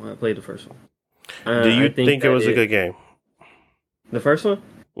the second one. I played the first one. Do you think it was a good game? The first one?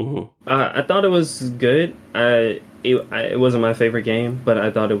 Mm-hmm. I thought it was good. It wasn't my favorite game, but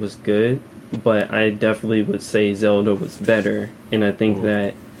I thought it was good. But I definitely would say Zelda was better. And I think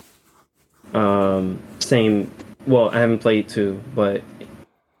that I haven't played 2, but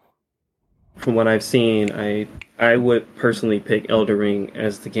from what I've seen, I would personally pick Elden Ring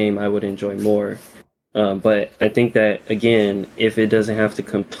as the game I would enjoy more. But I think that, again, if it doesn't have to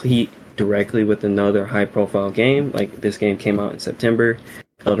compete directly with another high-profile game, like this game came out in September,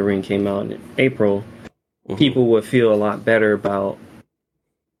 Elden Ring came out in April, people would feel a lot better about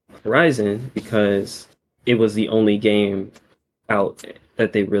Horizon because it was the only game out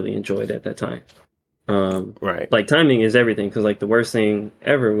that they really enjoyed at that time. Right. Like, timing is everything, because like the worst thing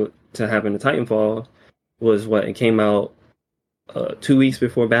ever to happen to Titanfall was it came out 2 weeks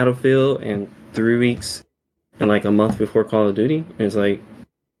before Battlefield and 3 weeks and like a month before Call of Duty. And it's like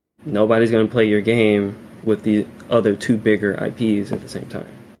nobody's going to play your game with the other 2 bigger IPs at the same time.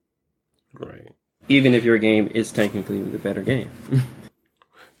 Right. Even if your game is technically the better game.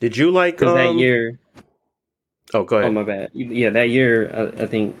 Did you like that year? Oh, go ahead. Oh, my bad. Yeah, that year, I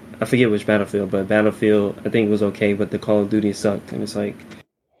think, I forget which Battlefield, but Battlefield, I think, was okay, but the Call of Duty sucked. And it's like,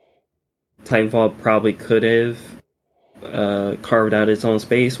 Titanfall probably could have carved out its own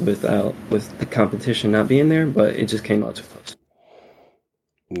space with the competition not being there, but it just came out too close.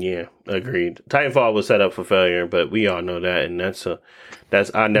 Yeah, agreed. Titanfall was set up for failure, but we all know that, and that's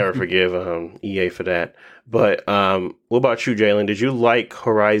I never forgive EA for that. But what about you, Jalen? Did you like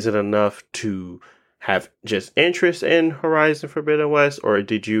Horizon enough to have just interest in Horizon Forbidden West, or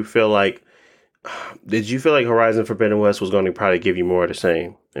did you feel like Horizon Forbidden West was going to probably give you more of the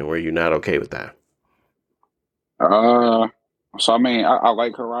same, and were you not okay with that? So I mean, I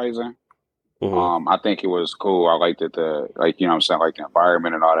like Horizon. Mm-hmm. I think it was cool. I liked it, like the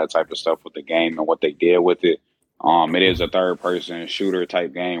environment and all that type of stuff with the game and what they did with it. It is a third person shooter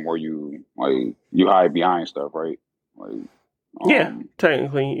type game where you hide behind stuff, right? Like, yeah,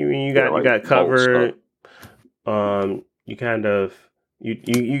 technically, you got covered. You kind of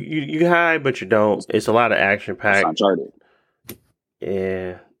you hide, but you don't. It's a lot of action packed. Uncharted.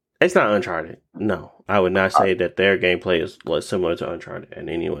 Yeah, it's not Uncharted. No, I would not say that their gameplay is similar to Uncharted in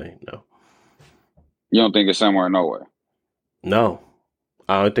any way. No. You don't think it's similar nowhere? No,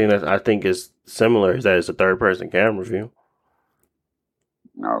 I think it's similar is that it's a third person camera view.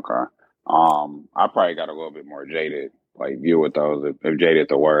 Okay. I probably got a little bit more jaded view with those. If jaded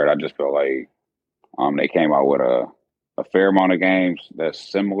the word, I just feel like they came out with a fair amount of games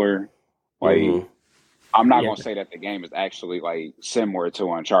that's similar. I'm not gonna say that the game is actually similar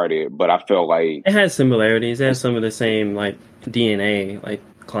to Uncharted, but I feel like it has similarities. It has some of the same DNA, like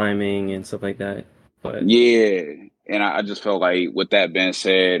climbing and stuff like that. But yeah, and I just feel like with that being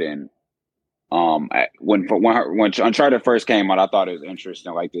said, and When Uncharted first came out, I thought it was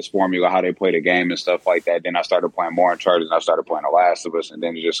interesting, like this formula, how they play the game and stuff like that. Then I started playing more Uncharted, and I started playing The Last of Us, and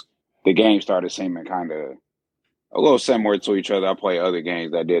then the game started seeming kind of a little similar to each other. I play other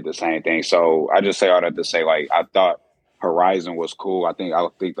games that did the same thing, so I just say all that to say, like, I thought Horizon was cool. I think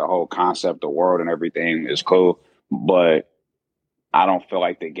the whole concept, the world, and everything is cool, but I don't feel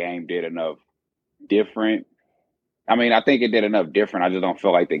like the game did enough different. I mean, I think it did enough different. I just don't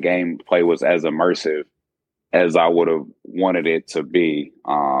feel like the gameplay was as immersive as I would have wanted it to be.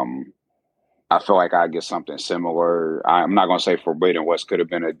 I feel like I get something similar. I'm not going to say Forbidden West could have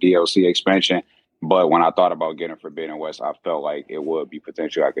been a DLC expansion, but when I thought about getting Forbidden West, I felt like it would be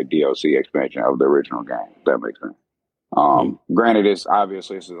potentially like a DLC expansion of the original game. If that makes sense. Granted, it's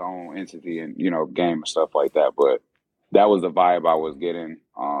obviously it's its own entity and game and stuff like that, but that was the vibe I was getting.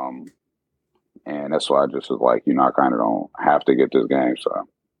 And that's why I just was like, I kind of don't have to get this game. So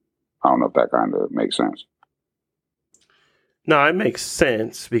I don't know if that kind of makes sense. No, it makes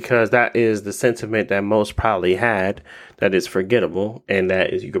sense because that is the sentiment that most probably had, that is forgettable, and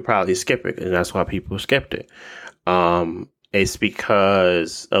that is you could probably skip it, and that's why people skipped it. It's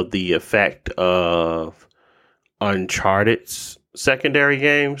because of the effect of Uncharted's secondary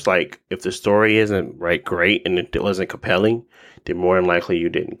games. Like, if the story isn't great and it wasn't compelling, then more than likely you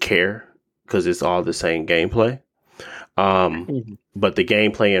didn't care because it's all the same gameplay. But the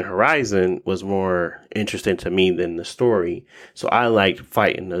gameplay in Horizon was more interesting to me than the story. So I liked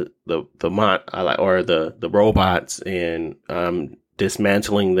fighting the robots and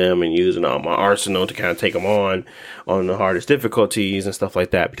dismantling them and using all my arsenal to kind of take them on the hardest difficulties and stuff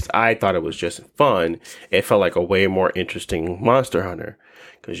like that, because I thought it was just fun. It felt like a way more interesting Monster Hunter,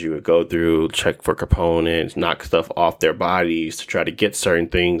 because you would go through, check for components, knock stuff off their bodies to try to get certain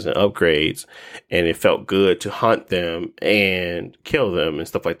things and upgrades. And it felt good to hunt them and kill them and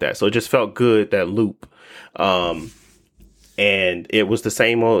stuff like that. So it just felt good, that loop. And it was the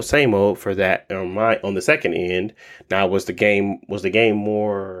same old for that on the second end. Now, was the game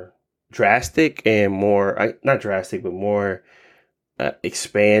more drastic and more, not drastic, but more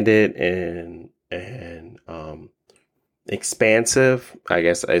expanded and expansive? I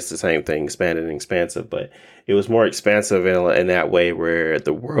guess it's the same thing, expanded and expansive, but it was more expansive in that way, where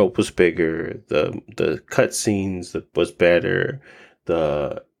the world was bigger, the cutscenes was better,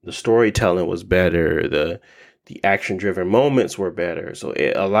 the storytelling was better, the action driven moments were better. So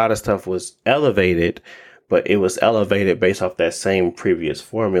a lot of stuff was elevated, but it was elevated based off that same previous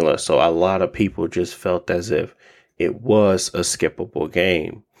formula. So a lot of people just felt as if it was a skippable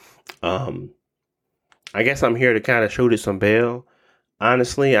game. I guess I'm here to kind of shoot it some bail.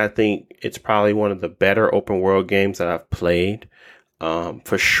 Honestly, I think it's probably one of the better open world games that I've played,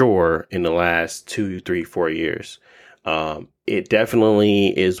 for sure, in the last 2, 3, 4 years. It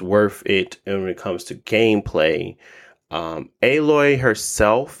definitely is worth it when it comes to gameplay. Aloy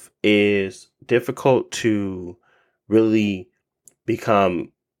herself is difficult to really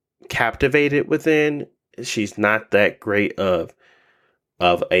become captivated within. She's not that great of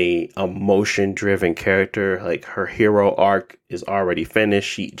a emotion driven character. Like, her hero arc is already finished.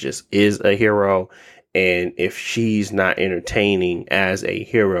 She just is a hero. And if she's not entertaining as a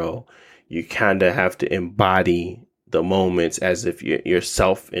hero, you kind of have to embody the moments as if you're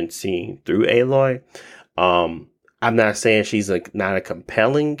yourself and seeing through Aloy. I'm not saying she's not a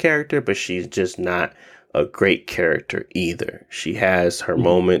compelling character, but she's just not a great character either. She has her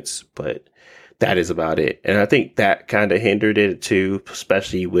moments, but that is about it. And I think that kind of hindered it too,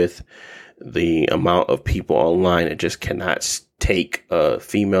 especially with the amount of people online that just cannot take a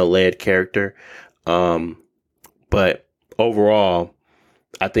female-led character. But overall,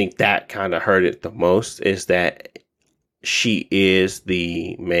 I think that kind of hurt it the most, is that she is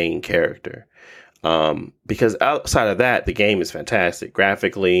the main character. Because outside of that, the game is fantastic.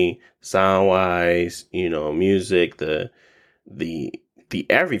 Graphically, sound-wise, music, the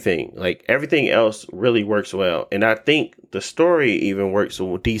everything, like everything else really works well. And I think the story even works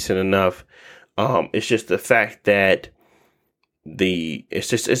decent enough. It's just the fact that it's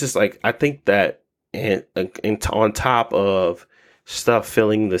just like, I think that and on top of stuff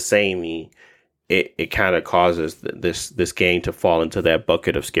feeling the samey, it kind of causes this game to fall into that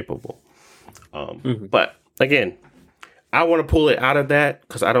bucket of skippable. But again, I want to pull it out of that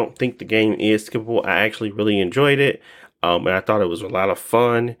because I don't think the game is skippable. I actually really enjoyed it. And I thought it was a lot of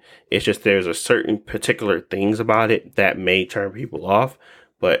fun. It's just there's a certain particular things about it that may turn people off.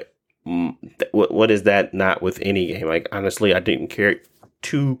 But what is that not with any game? Like, honestly, I didn't care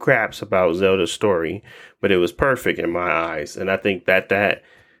two craps about Zelda's story, but it was perfect in my eyes. And I think that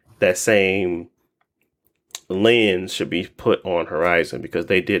same lens should be put on Horizon because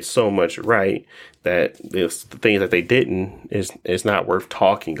they did so much right that the things that they didn't is not worth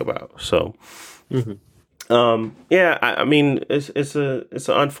talking about. So, yeah, I mean, it's an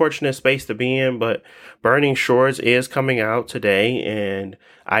unfortunate space to be in, but Burning Shores is coming out today, and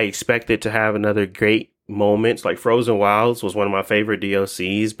I expect it to have another great moments. Like Frozen Wilds was one of my favorite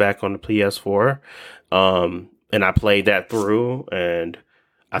DLCs back on the PS4, and I played that through, and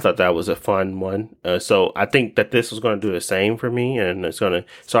I thought that was a fun one. So I think that this was going to do the same for me, and it's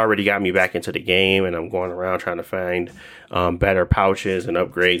already got me back into the game, and I'm going around trying to find better pouches and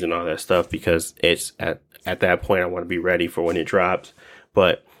upgrades and all that stuff because it's at that point I want to be ready for when it drops.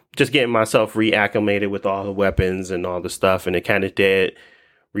 But just getting myself reacclimated with all the weapons and all the stuff, and it kind of did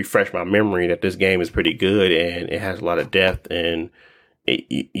refresh my memory that this game is pretty good and it has a lot of depth, and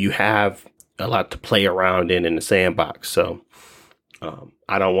you have a lot to play around in the sandbox. So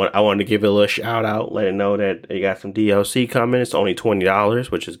I wanted to give it a little shout out, let it know that they got some DLC coming. It's only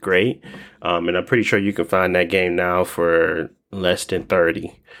 $20, which is great. And I'm pretty sure you can find that game now for less than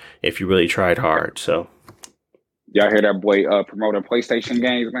 $30 if you really tried hard. So y'all hear that boy promoting PlayStation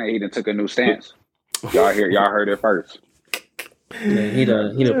games, man? He done took a new stance. Y'all heard it first. Yeah, he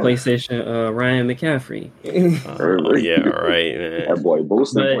the PlayStation Ryan McCaffrey. Yeah, right, man. That boy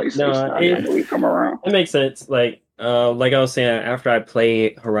boosting PlayStation. No, I know he come around. It makes sense. Like I was saying, after I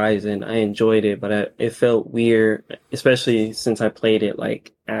played Horizon, I enjoyed it, but it felt weird, especially since I played it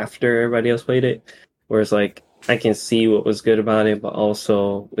like after everybody else played it. Where it's like I can see what was good about it, but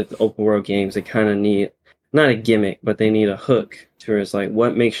also with open world games, they kind of need not a gimmick, but they need a hook to where it's like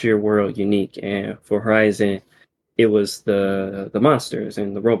what makes your world unique. And for Horizon, it was the monsters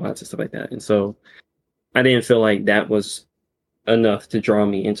and the robots and stuff like that. And so I didn't feel like that was enough to draw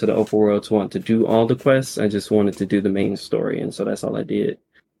me into the open world to want to do all the quests. I just wanted to do the main story. And so that's all I did.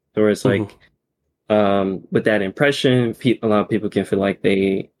 So it's like, with that impression, a lot of people can feel like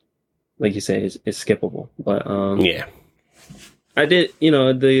they, like you say, it's skippable. But yeah, I did,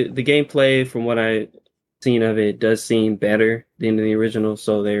 the gameplay from what I seen of it does seem better than the original.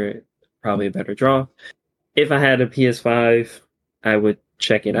 So they're probably a better draw. If I had a PS5, I would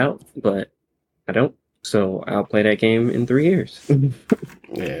check it out, but I don't. So I'll play that game in 3 years.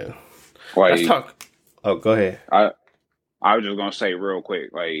 Yeah. Let's talk. Oh, go ahead. I was just gonna say real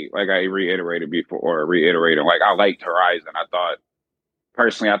quick, like I reiterated before, like I liked Horizon. I thought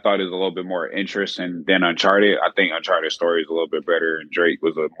it was a little bit more interesting than Uncharted. I think Uncharted story is a little bit better, and Drake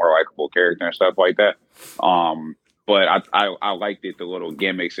was a more likable character and stuff like that. But I liked it. The little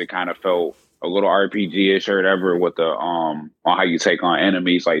gimmicks, it kind of felt a little RPG-ish or whatever with the on how you take on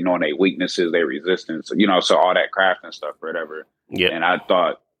enemies, like knowing their weaknesses, their resistance, so all that craft and stuff or whatever. Yeah. And I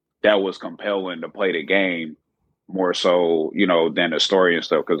thought that was compelling to play the game more so, than the story and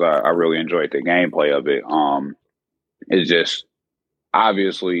stuff, because I really enjoyed the gameplay of it. It's just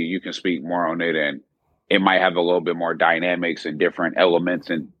obviously you can speak more on it, and it might have a little bit more dynamics and different elements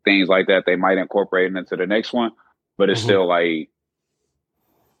and things like that they might incorporate into the next one, but it's still like,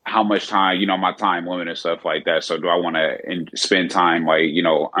 how much time, my time limit and stuff like that. So do I want to spend time like,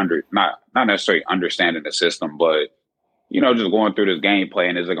 not necessarily understanding the system, but, just going through this gameplay,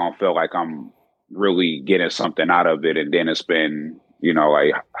 and is it going to feel like I'm really getting something out of it? And then it's been,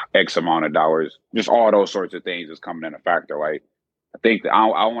 like X amount of dollars, just all those sorts of things is coming in a factor. Like, I think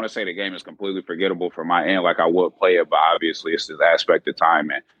I want to say the game is completely forgettable from my end. Like I would play it, but obviously it's this aspect of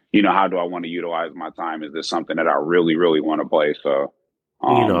time. And, how do I want to utilize my time? Is this something that I really, really want to play? So,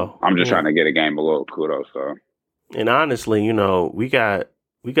 I'm just trying to get a game a little kudos. So, and honestly, we got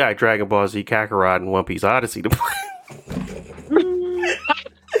Dragon Ball Z Kakarot and One Piece Odyssey to play.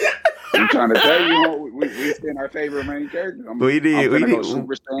 I'm trying to tell you, we seen our favorite main characters. We did. Go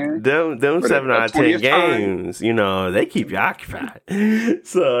Super Saiyan them 7 out of 10 games. They keep you occupied.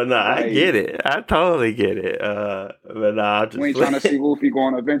 So I get it. I totally get it. But I just we ain't trying to see Luffy go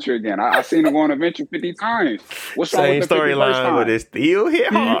on an adventure again. I seen him go on an adventure 50 times. What's wrong with the storyline, but it still hit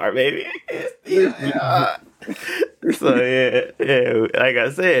hard, baby. It still hit hard. So yeah. Like I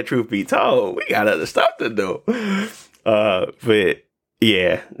said, truth be told, we got other stuff to do. But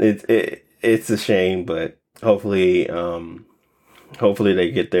yeah, it's a shame, but hopefully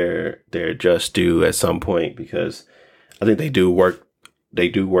they get their just due at some point, because I think they do work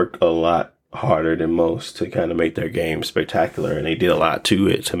a lot harder than most to kind of make their game spectacular, and they did a lot to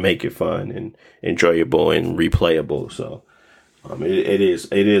it to make it fun and enjoyable and replayable. So it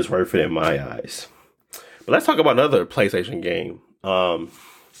is worth it in my eyes. But let's talk about another PlayStation game.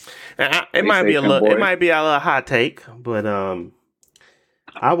 It might be a little hot take, but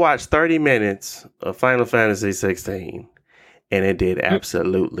I watched 30 minutes of Final Fantasy 16, and it did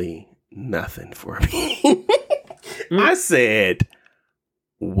absolutely nothing for me. I said,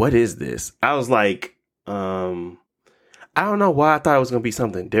 what is this? I was like, I don't know why I thought it was going to be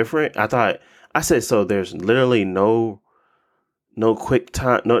something different. I said, so there's literally no quick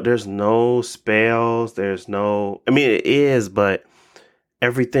time. No, there's no spells. There's no, I mean, it is, but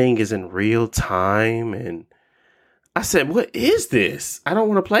everything is in real time. And I said, what is this? I don't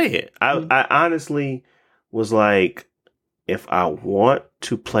want to play it. I honestly was like, if I want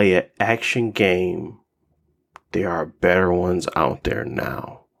to play an action game, there are better ones out there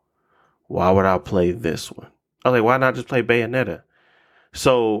now. Why would I play this one? I was like, why not just play Bayonetta?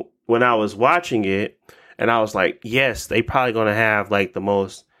 So when I was watching it, and I was like, yes, they probably going to have like the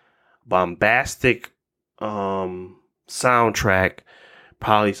most bombastic soundtrack,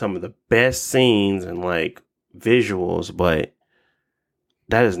 probably some of the best scenes and like visuals, but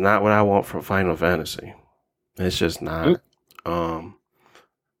that is not what I want from Final Fantasy. It's just not.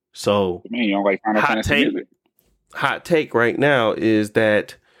 So Man, you don't like Final Fantasy music? Hot take right now is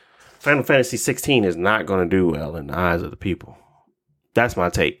that Final Fantasy 16 is not going to do well in the eyes of the people. That's my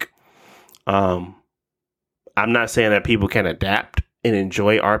take. I'm not saying that people can adapt and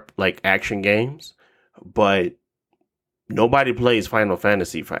enjoy our like action games, but nobody plays Final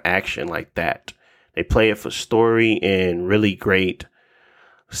Fantasy for action like that. They play it for story and really great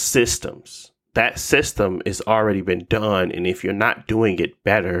systems. That system has already been done, and if you're not doing it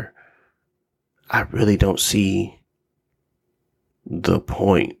better, I really don't see the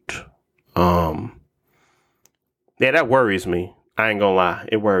point. Yeah, that worries me. I ain't gonna lie,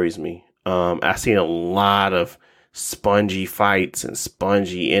 it worries me. I've seen a lot of spongy fights and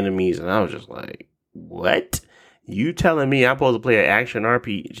spongy enemies, and I was just like, what? You telling me I'm supposed to play an action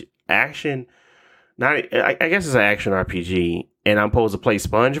RPG? Action? Not, I guess it's an action RPG, and I'm supposed to play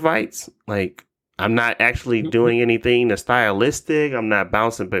sponge fights? Like, I'm not actually doing anything that's stylistic. I'm not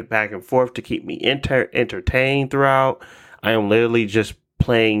bouncing back and forth to keep me entertained throughout. I am literally just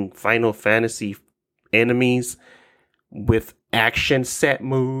playing Final Fantasy enemies with action set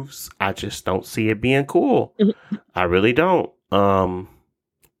moves. I just don't see it being cool. I really don't. I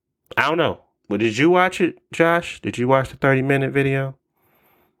don't know. But did you watch it, Josh? Did you watch the 30-minute video?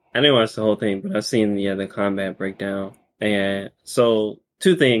 I didn't watch the whole thing, but I've seen the combat breakdown. And so,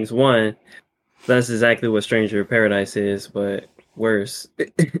 two things. One, that's exactly what Stranger in Paradise is, but worse.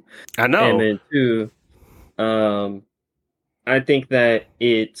 I know. And then two, I think that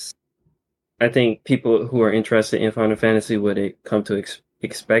I think people who are interested in Final Fantasy would come to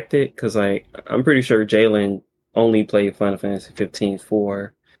expect it, because like I'm pretty sure Jalen only played Final Fantasy 15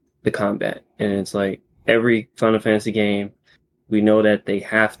 for the combat, and it's like every Final Fantasy game, we know that they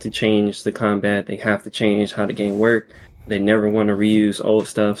have to change the combat, they have to change how the game works. They never want to reuse old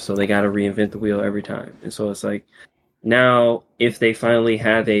stuff, so they got to reinvent the wheel every time. And so it's like now, if they finally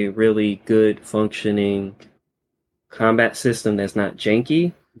have a really good functioning combat system that's not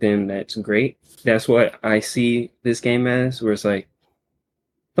janky, then that's great. That's what I see this game as, where it's like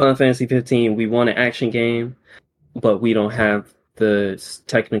Final Fantasy 15, we want an action game, but we don't have the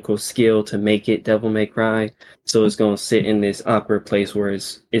technical skill to make it Devil May Cry. So it's going to sit in this awkward place where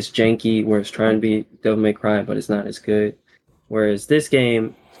it's janky, where it's trying to be Devil May Cry, but it's not as good. Whereas this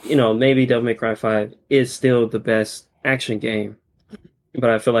game, maybe Devil May Cry 5 is still the best action game. But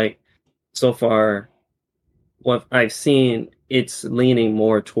I feel like so far, what I've seen, it's leaning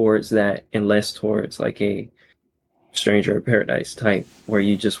more towards that and less towards like a Stranger in Paradise type, where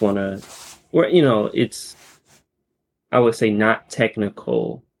you just want to, it's, I would say, not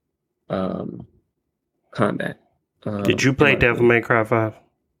technical combat. Did you play Devil May Cry 5?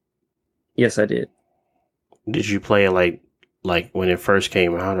 Yes, I did. Did you play it like when it first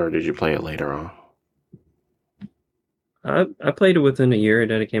came out, or did you play it later on? I played it within a year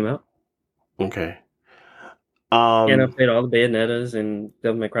that it came out. Okay. And I played all the Bayonettas and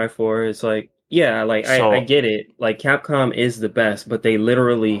Devil May Cry 4. It's like, yeah, like I get it. Like Capcom is the best, but they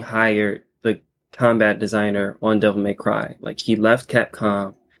literally hired the combat designer on Devil May Cry. Like he left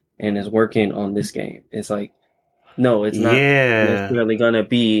Capcom and is working on this game. It's like, no, it's not necessarily gonna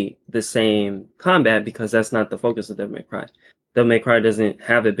be the same combat, because that's not the focus of Devil May Cry. Devil May Cry doesn't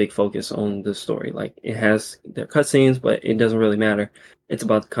have a big focus on the story. Like it has their cutscenes, but it doesn't really matter. It's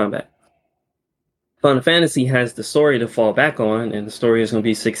about the combat. Final Fantasy has the story to fall back on, and the story is going to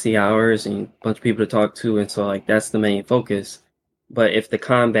be 60 hours and a bunch of people to talk to, and so like that's the main focus. But if the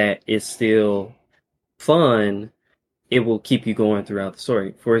combat is still fun, it will keep you going throughout the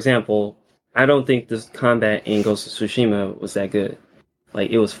story. For example, I don't think this combat in Ghost of Tsushima was that good. Like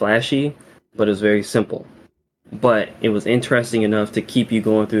it was flashy, but it was very simple. But it was interesting enough to keep you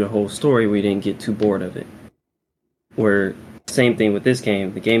going through the whole story where you didn't get too bored of it. Where, same thing with this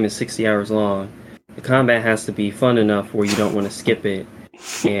game. The game is 60 hours long. the combat has to be fun enough where you don't want to skip it,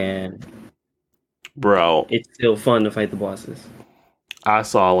 and Bro, it's still fun to fight the bosses. I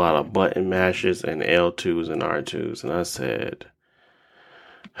saw a lot of button mashes and L2s and R2s, and I said,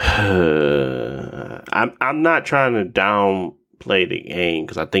 I'm not trying to downplay the game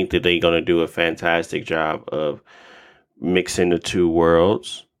because I think that they're going to do a fantastic job of mixing the two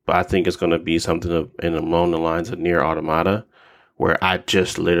worlds. But I think it's going to be something in along the lines of Near Automata, where I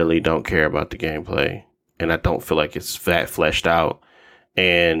just literally don't care about the gameplay, and I don't feel like it's that fleshed out.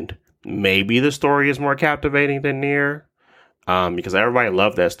 And maybe the story is more captivating than Near, because everybody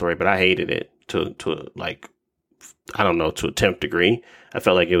loved that story, but I hated it to like, I don't know, to a 10th degree. I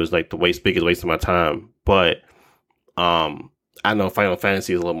felt like it was like the biggest waste of my time. But I know Final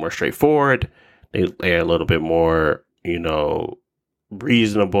Fantasy is a little more straightforward. They're a little bit more,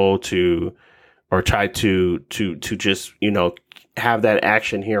 reasonable to, or try to just, have that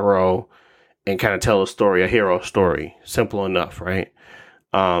action hero and kind of tell a hero story. Simple enough, right?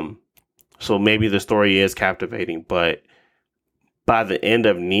 So maybe the story is captivating, but by the end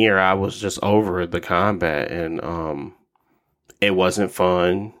of Nier, I was just over the combat, and it wasn't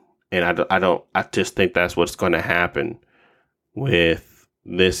fun. And I just think that's what's going to happen with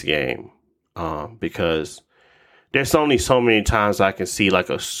this game, because there's only so many times I can see like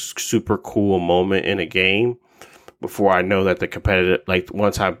a super cool moment in a game before I know that the competitive, like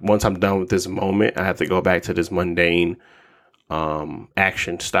once I'm done with this moment, I have to go back to this mundane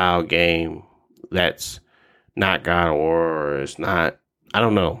action style game that's not God of War, or it's not, I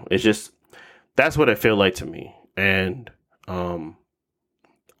don't know. It's just, that's what it feels like to me. And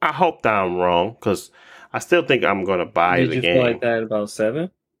I hope that I'm wrong, because I still think I'm going to buy the game. Did you feel like that about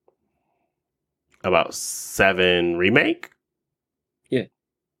 7? About 7 Remake? Yeah.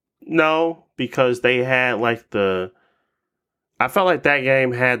 No, because they had like I felt like that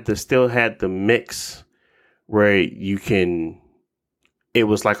game still had the mix where it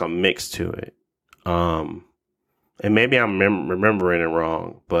was like a mix to it. And maybe I'm remembering it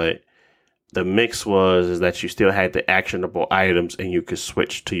wrong, but the mix is that you still had the actionable items and you could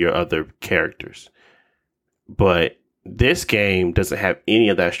switch to your other characters. But this game doesn't have any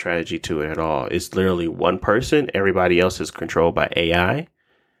of that strategy to it at all. It's literally one person. Everybody else is controlled by AI.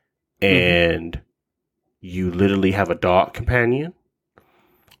 And you literally have a dog companion.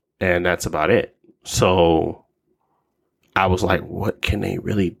 And that's about it. So I was like, what can they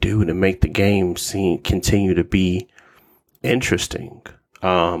really do to make the game continue to be interesting?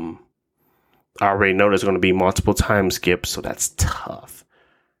 I already know there's going to be multiple time skips, so that's tough.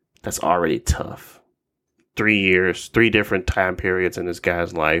 That's already tough. 3 years, 3 different time periods in this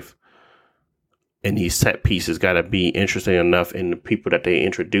guy's life. And these set pieces got to be interesting enough, and the people that they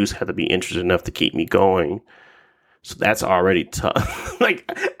introduce have to be interesting enough to keep me going. So that's already tough. Like,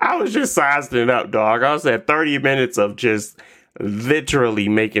 I was just sizing it up, dog. I was at 30 minutes of just literally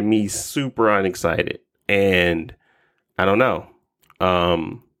making me super unexcited. And I don't know.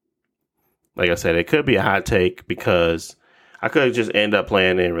 Like I said, it could be a hot take because I could just end up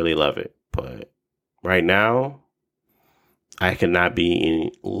playing it and really love it. But right now, I cannot be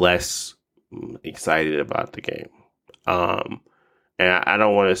any less excited about the game. And I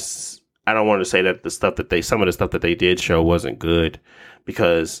don't want to say that some of the stuff that they did show wasn't good,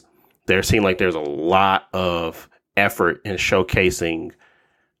 because there seemed like there's a lot of effort in showcasing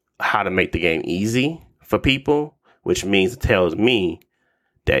how to make the game easy for people, which means it tells me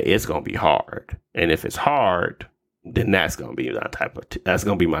that it's going to be hard. And if it's hard, then that's going to be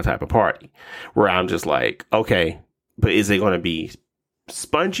my type of party, where I'm just like, okay, but is it going to be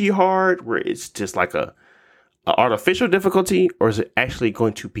spongy hard, where it's just like a artificial difficulty, or is it actually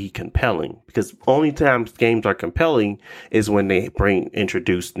going to be compelling? Because only times games are compelling is when they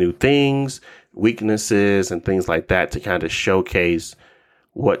introduce new things, weaknesses, and things like that to kind of showcase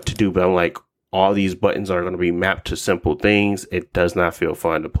what to do. But I'm like, all these buttons are going to be mapped to simple things. It does not feel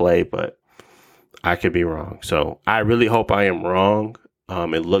fun to play, but I could be wrong. So I really hope I am wrong.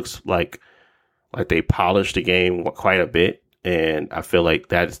 It looks like they polished the game quite a bit, and I feel like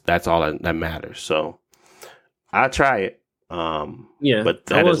that's all that matters. So I'll try it. Yeah, but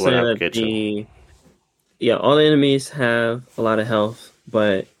that is what I'll get to. Yeah, all the enemies have a lot of health,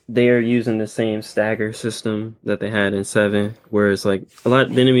 but they are using the same stagger system that they had in 7, whereas like a lot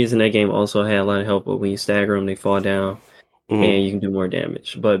of the enemies in that game also had a lot of health, but when you stagger them, they fall down and you can do more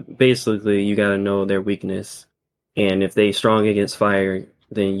damage. But basically, you got to know their weakness, and if they strong against fire,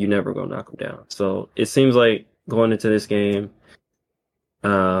 then you never gonna knock them down. So it seems like going into this game,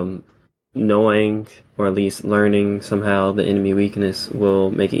 knowing or at least learning somehow the enemy weakness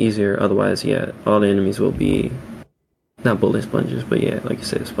will make it easier. Otherwise, yeah, all the enemies will be not bullet sponges, but yeah, like you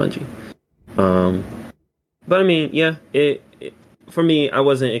said, spongy. Um, but I mean, yeah, it for me, I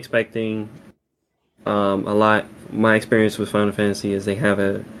wasn't expecting a lot. My experience with Final Fantasy is they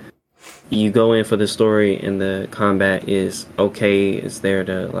have you go in for the story and the combat is okay. It's there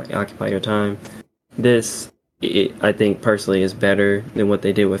to like occupy your time. This, I think personally, is better than what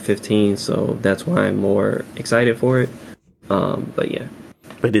they did with 15, so that's why I'm more excited for it. But yeah,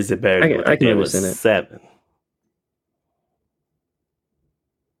 But is it better than what they I can did with understand it.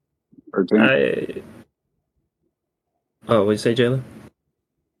 7? Oh, what did you say, Jalen?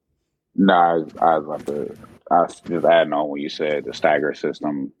 Nah, I was about to. I was just adding on when you said the stagger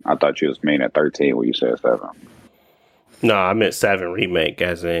system. I thought you was meaning at 13 when you said 7. No, I meant 7 remake,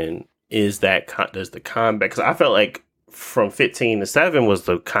 as in does the combat? Because I felt like from 15 to 7 was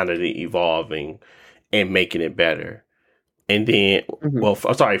the kind of the evolving and making it better, and then I'm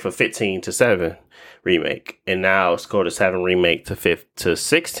sorry, for 15 to 7 remake, and now let's go to 7 remake to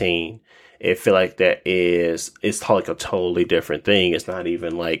 16. It feel like it's like a totally different thing. It's not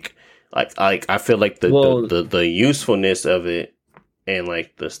even like I feel like the usefulness of it and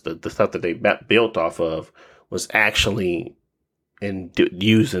like the stuff that they built off of was actually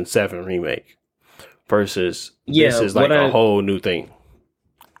used in 7 remake versus this is like a whole new thing.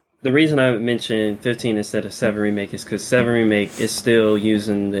 The reason I mentioned 15 instead of 7 remake is because 7 remake is still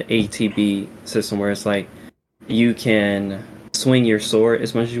using the ATB system where it's like you can swing your sword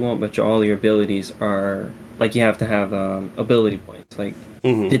as much as you want, but all your abilities are like you have to have ability points. Like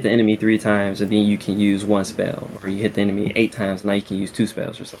hit the enemy 3 times and then you can use 1 spell, or you hit the enemy 8 times and now you can use 2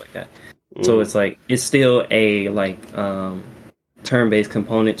 spells or something like that. So it's like it's still a like turn-based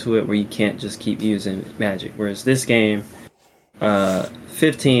component to it where you can't just keep using magic. Whereas this game,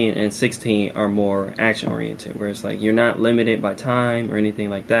 15 and 16 are more action-oriented, where it's like you're not limited by time or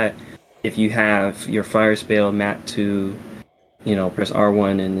anything like that. If you have your fire spell mapped to, press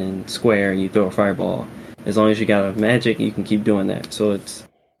R1 and then square and you throw a fireball, as long as you got a magic, you can keep doing that. So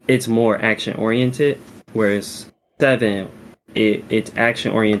it's more action-oriented, whereas 7, it's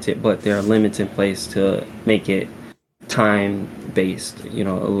action-oriented, but there are limits in place to make it time-based, a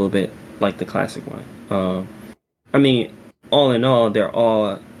little bit like the classic one. I mean, all in all, they're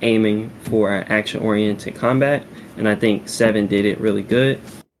all aiming for an action-oriented combat, and I think 7 did it really good,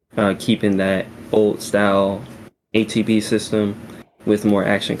 keeping that old-style ATB system with more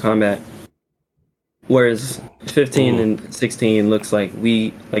action combat. Whereas 15 and 16 looks like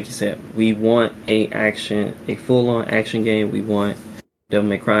like you said, we want a full-on action game. We want Devil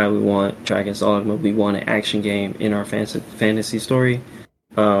May Cry, we want Dragon's Dogma, we want an action game in our fantasy story.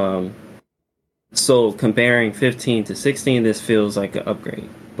 So comparing 15 to 16, this feels like an upgrade.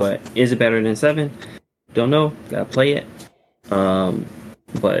 But is it better than 7? Don't know. Gotta play it.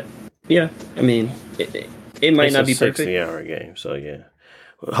 But yeah, I mean, it might not be perfect. It's a 60-hour game, so yeah.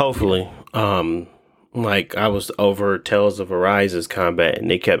 Hopefully, like I was over Tales of Arise's combat, and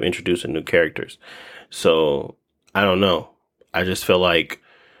they kept introducing new characters. So I don't know. I just feel like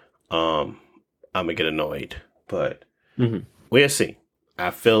I'm gonna get annoyed, but we'll see. I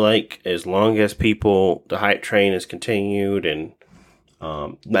feel like as long as the hype train is continued, and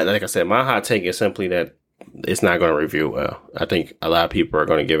like I said, my hot take is simply that it's not going to review well. I think a lot of people are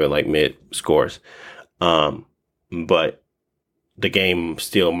going to give it like mid scores, but the game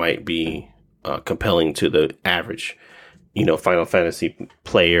still might be compelling to the average, Final Fantasy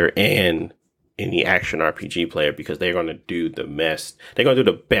player and any action RPG player, because they're going to do the best. They're going to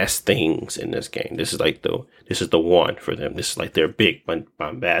do the best things in this game. This is the one for them. This is like their big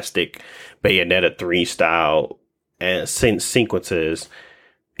bombastic Bayonetta 3 style and sequences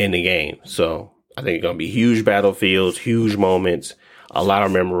in the game. So I think it's going to be huge battlefields, huge moments, a lot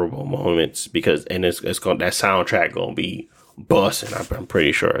of memorable moments, because that soundtrack going to be busting. I'm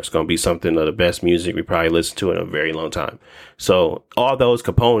pretty sure it's going to be something of the best music we probably listened to in a very long time. So all those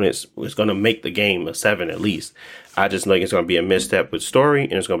components is going to make the game a 7 at least. I just think it's going to be a misstep with story,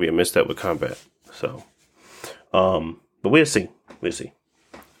 and it's going to be a misstep with combat. So, but we'll see.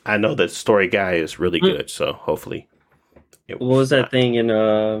 I know that story guy is really good, so hopefully. What was that thing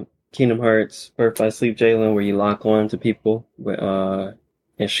in Kingdom Hearts Birth by Sleep, Jalen, where you lock on to people and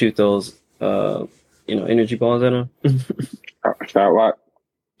shoot those energy balls at them?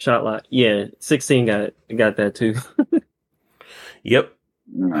 Shot lock. Yeah, 16 got that too. Yep.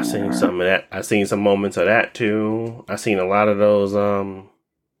 I seen some of that. I seen some moments of that too. I seen a lot of those.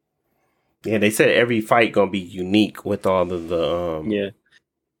 Yeah, they said every fight gonna be unique with all of the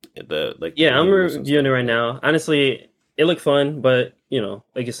I'm reviewing it right now. Honestly, it looked fun, but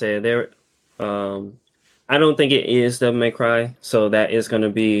like you said, I don't think it is Devil May Cry, so that is going to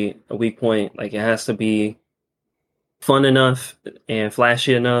be a weak point. Like, it has to be fun enough and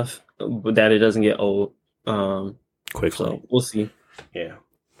flashy enough but that it doesn't get old. quickly. So we'll see. Yeah.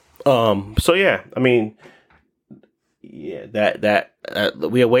 So yeah, I mean, yeah, that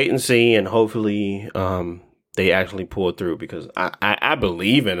we'll wait and see, and hopefully, they actually pull through because I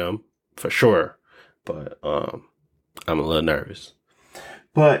believe in them for sure, but I'm a little nervous.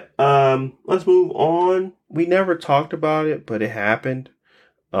 But let's move on. We never talked about it, but it happened.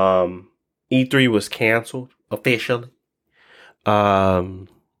 E3 was canceled officially. What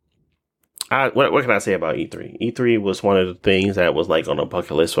can I say about E3? E3 was one of the things that was like on a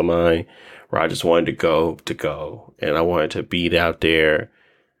bucket list of mine, where I just wanted to go, and I wanted to be out there,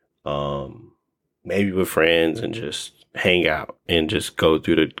 maybe with friends and just hang out and just go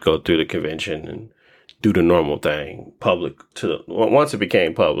through the convention and do the normal thing, once it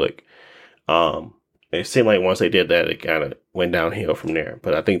became public. It seemed like once they did that, it kind of went downhill from there.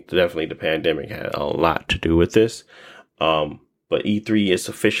 But I think definitely the pandemic had a lot to do with this. But E3 is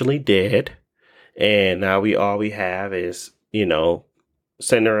officially dead. And now all we have is,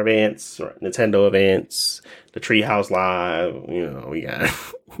 center events, or Nintendo events, the Treehouse Live. We got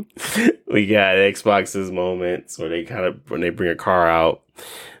we got Xbox's moments where when they bring a car out.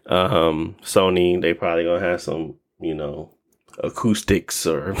 Sony, they probably gonna have some, acoustics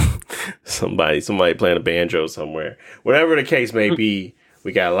or somebody playing a banjo somewhere. Whatever the case may be,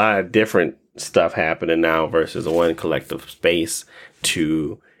 we got a lot of different stuff happening now versus one collective space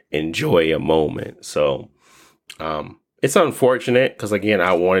to enjoy a moment. So it's unfortunate because, again,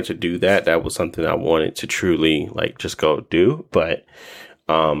 I wanted to do that. That was something I wanted to truly just go do. But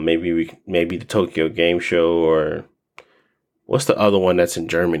maybe the Tokyo Game Show, or what's the other one that's in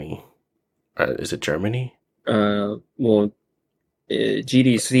Germany? Is it Germany? Well,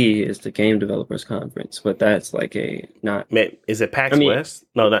 GDC is the Game Developers Conference, but that's like Is it PAX West?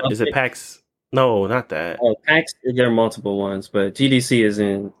 No, is it PAX? No, not that. Oh, PAX, there are multiple ones, but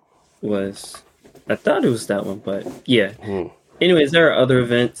GDC I thought it was that one, but yeah. Anyways, there are other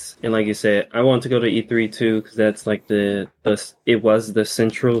events, and like you said, I want to go to E3 too, because that's like it was the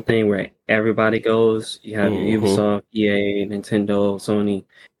central thing where everybody goes. You have your Ubisoft, EA, Nintendo, Sony,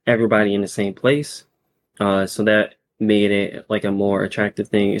 everybody in the same place. So that made it like a more attractive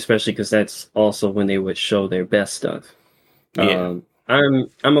thing, especially because that's also when they would show their best stuff. Yeah.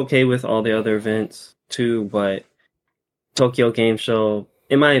 I'm okay with all the other events too, but Tokyo Game Show,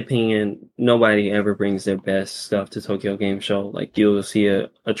 in my opinion, nobody ever brings their best stuff to Tokyo Game Show. Like, you'll see a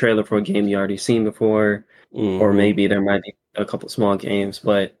trailer for a game you already seen before, or maybe there might be a couple small games.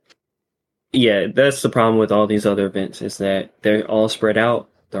 But yeah, that's the problem with all these other events, is that they're all spread out.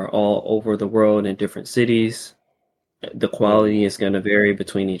 They're all over the world in different cities. The quality is going to vary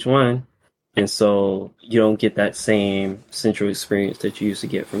between each one. And so you don't get that same central experience that you used to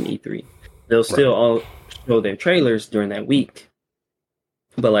get from E3. They'll still all show their trailers during that week.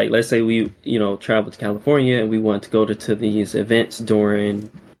 But like, let's say we, travel to California and we want to go to these events during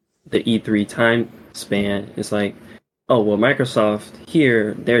the E3 time span. It's like, oh, well, Microsoft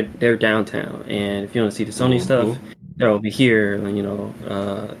here, they're downtown. And if you want to see the Sony stuff, they're over here,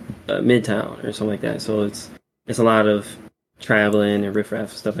 Midtown or something like that. So it's a lot of traveling and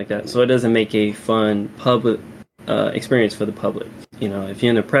riffraff and stuff like that. So it doesn't make a fun public experience for the public. If you're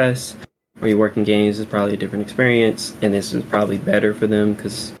in the press or you work in games, it's probably a different experience, and this is probably better for them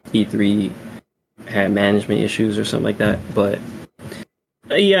because E3 had management issues or something like that. But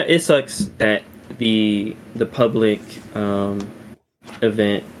yeah, it sucks that the public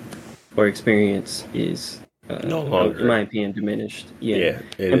event or experience is no longer, in my opinion, diminished. Yeah,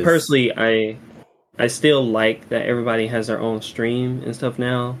 and personally, I still like that everybody has their own stream and stuff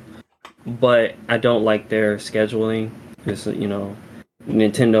now, but I don't like their scheduling. Because,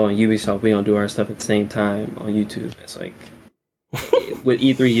 Nintendo and Ubisoft, we don't do our stuff at the same time on YouTube. It's like, with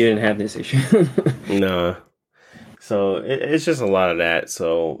E3, you didn't have this issue. No. So it's just a lot of that.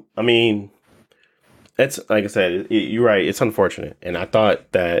 So, I mean, it's like I said, you're right. It's unfortunate. And I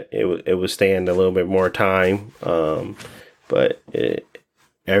thought that it would stand a little bit more time. But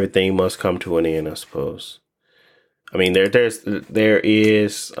everything must come to an end, I suppose. I mean, there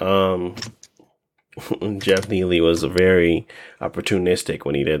is Jeff Neely was very opportunistic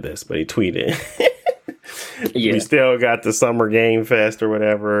when he did this, but he tweeted, we still got the Summer Game Fest or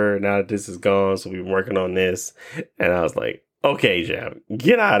whatever. Now that this is gone, so we've been working on this. And I was like, okay, Jeff,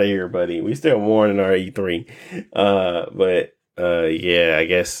 get out of here, buddy. We still mourning our E3. Yeah, I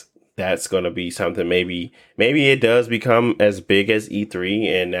guess that's going to be something. Maybe it does become as big as E3,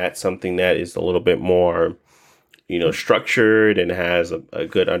 and that's something that is a little bit more, structured and has a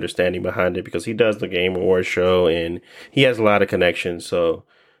good understanding behind it, because he does the Game Awards show and he has a lot of connections. So,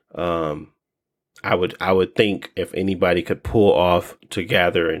 I would think if anybody could pull off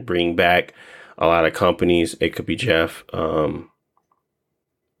together and bring back a lot of companies, it could be Jeff. But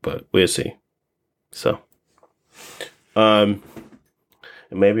we'll see. So, maybe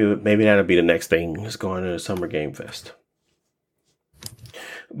that'll be the next thing is going to the Summer Game Fest.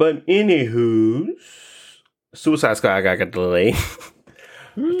 But anywho, Suicide Squad got delayed.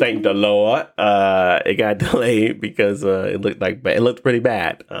 Thank the Lord. It got delayed because it looked pretty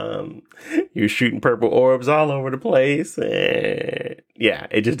bad. You're shooting purple orbs all over the place, and yeah,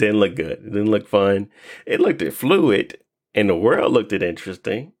 it just didn't look good. It didn't look fun. It looked fluid, and the world looked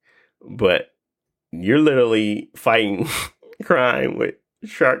interesting, but you're literally fighting crime with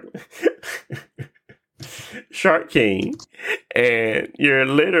Shark King, and you're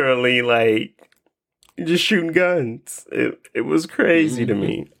literally like just shooting guns. It was crazy to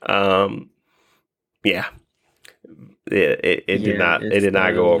me. Yeah. It did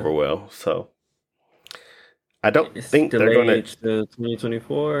not go over well. So I don't think they're going to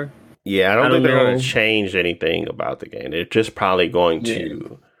 2024. Yeah, I don't think they're going to change anything about the game. They're just probably going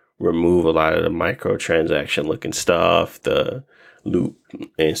to remove a lot of the microtransaction looking stuff, the loot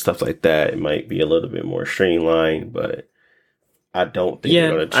and stuff like that. It might be a little bit more streamlined, but I don't think they're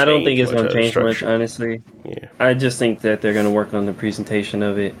going to change. I don't think it's going to change much, honestly. Yeah, I just think that they're going to work on the presentation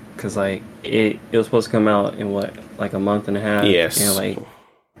of it because, like, it was supposed to come out in like a month and a half. Yes, and like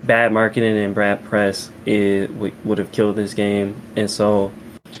bad marketing and bad press would have killed this game. And so,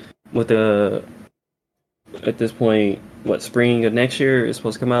 at this point, spring of next year is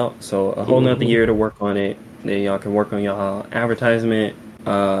supposed to come out. So a whole nother year to work on it. Then y'all can work on y'all advertisement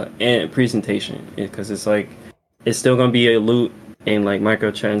and presentation because it's like it's still gonna be a loot and like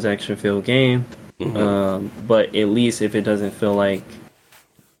microtransaction filled game. But at least if it doesn't feel like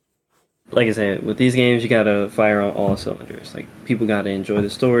I said, with these games you gotta fire on all cylinders. Like people gotta enjoy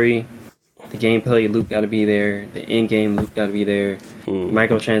the story, the gameplay loop gotta be there, the in-game loop gotta be there.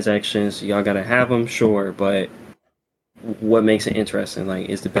 Microtransactions, y'all gotta have them, sure, but what makes it interesting? Like,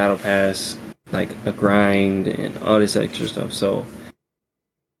 is the battle pass like a grind and all this extra stuff? So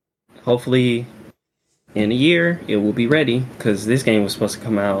hopefully in a year it will be ready because this game was supposed to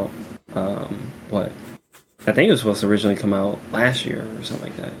come out I think it was supposed to originally come out last year or something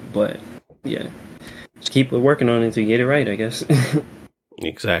like that, but yeah, just keep working on it until you get it right, I guess.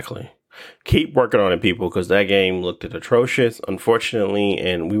 Exactly. Keep working on it, people, because that game looked atrocious, unfortunately,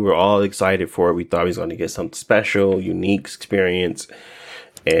 and we were all excited for it. We thought he was going to get something special, unique experience,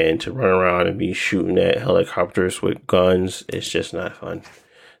 and to run around and be shooting at helicopters with guns, it's just not fun.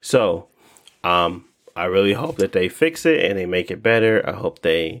 So, I really hope that they fix it and they make it better. I hope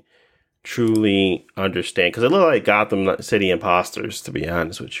they truly understand, because it looked like Gotham City Imposters, to be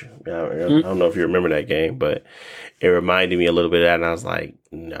honest with you. I don't know if you remember that game, but it reminded me a little bit of that, and I was like,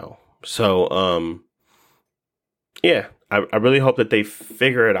 no. So, yeah, I really hope that they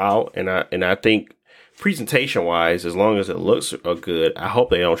figure it out, and I think presentation wise, as long as it looks good, I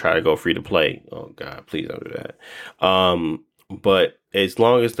hope they don't try to go free to play. Oh God, please don't do that. But as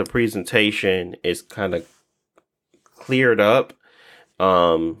long as the presentation is kind of cleared up,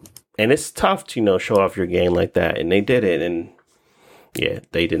 and it's tough to show off your game like that, and they did it, and yeah,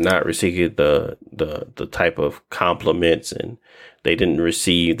 they did not receive the type of compliments, and they didn't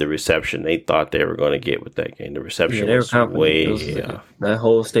receive the reception they thought they were going to get with that game. The reception was way off. That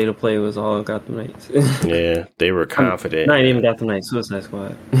whole state of play was all Gotham Knights. Yeah, they were confident. Not even Gotham Knights, Suicide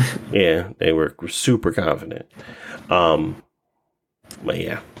Squad. Yeah, they were super confident. But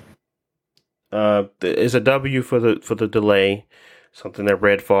yeah, it's a W for the delay. Something that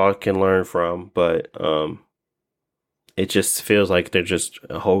Redfall can learn from, but it just feels like they're just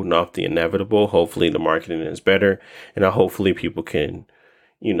holding off the inevitable. Hopefully the marketing is better, and hopefully people can,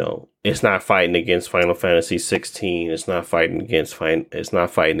 it's not fighting against Final Fantasy 16. It's not fighting against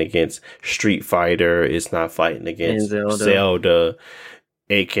Street Fighter. It's not fighting against Zelda.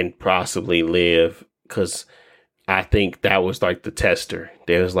 It can possibly live, because I think that was like the tester.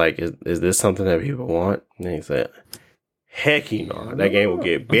 They was like, is this something that people want? And they said, heck no, that game will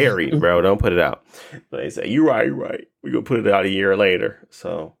get buried, bro. Don't put it out. But they say, you're right. We're going to put it out a year later.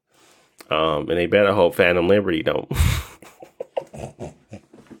 So, and they better hope Phantom Liberty don't.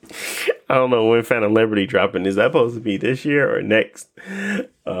 I don't know when Phantom Liberty dropping. Is that supposed to be this year or next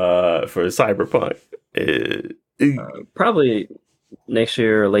for Cyberpunk? Probably next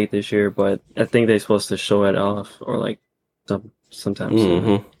year or late this year, but I think they're supposed to show it off or like sometime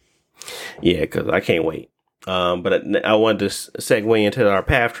soon. Yeah, because I can't wait. But I wanted to segue into our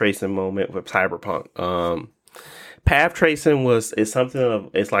path tracing moment with Cyberpunk. Path tracing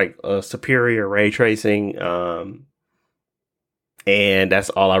it's like a superior ray tracing, and that's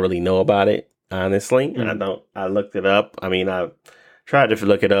all I really know about it. Honestly, I don't. I looked it up. I mean, I tried to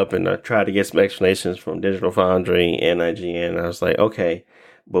look it up and I tried to get some explanations from Digital Foundry and IGN. I was like, okay,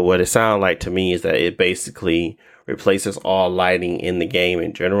 but what it sounded like to me is that it basically replaces all lighting in the game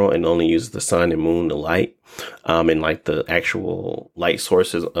in general and only uses the sun and moon to light, and like the actual light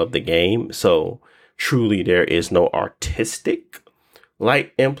sources of the game. So truly, there is no artistic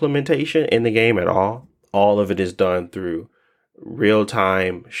light implementation in the game at all. All of it is done through real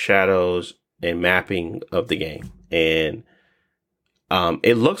time shadows and mapping of the game. And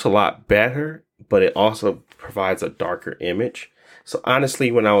it looks a lot better, but it also provides a darker image. So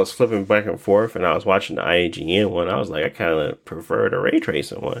honestly, when I was flipping back and forth and I was watching the IGN one, I was like, I kind of prefer the ray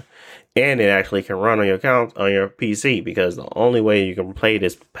tracing one. And it actually can run on your account on your PC, because the only way you can play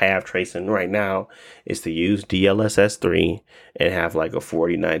this path tracing right now is to use DLSS 3 and have like a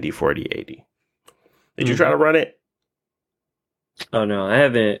 4090, 4080. Did you try to run it? Oh no, I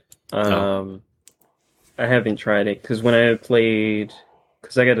haven't. I haven't tried it because when I played,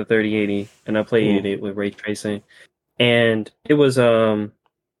 because I got a 3080 and I played it with ray tracing, and it was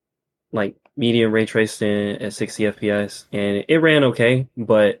like medium ray tracing at 60 FPS, and it ran okay.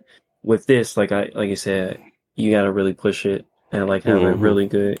 But with this, like you said, you got to really push it and like have a really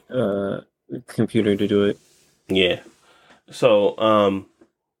good computer to do it. Yeah. So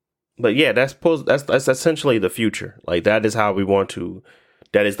but yeah, that's essentially the future. Like that is how we want to.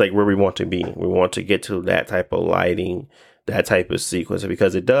 That is like where we want to be. We want to get to that type of lighting, that type of sequence,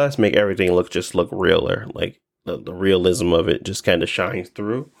 because it does make everything look realer. Like the realism of it just kind of shines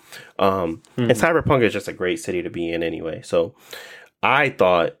through. And Cyberpunk is just a great city to be in anyway. So I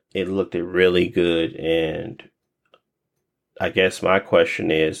thought it looked really good. And I guess my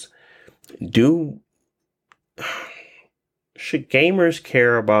question is, should gamers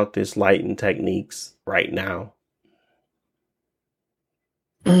care about this lighting techniques right now?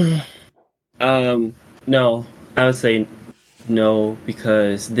 No, I would say no,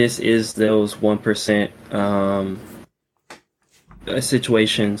 because this is those 1%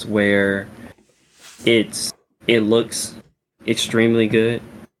 situations where it looks extremely good,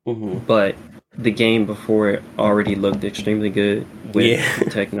 but the game before it already looked extremely good with the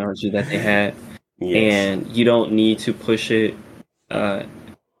technology that they had. And you don't need to push it to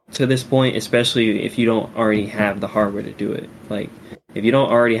this point, especially if you don't already have the hardware to do it. Like, if you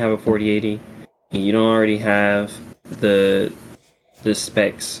don't already have a 4080 and you don't already have the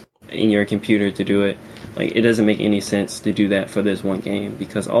specs in your computer to do it, like, it doesn't make any sense to do that for this one game,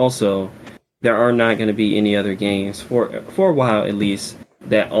 because also there are not going to be any other games for a while at least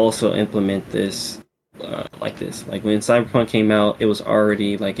that also implement this like this. Like when Cyberpunk came out, it was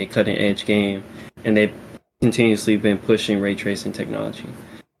already like a cutting edge game, and they've continuously been pushing ray tracing technology.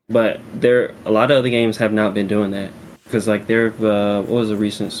 But a lot of other games have not been doing that, because like what was a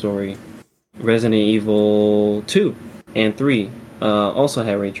recent story? Resident Evil 2 and 3 also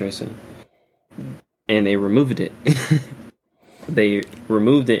had ray tracing, and they removed it. They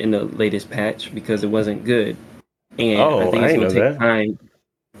removed it in the latest patch because it wasn't good, and I think it's going to take time.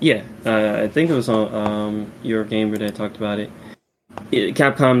 Yeah, I think it was on Your Gamer that talked about it.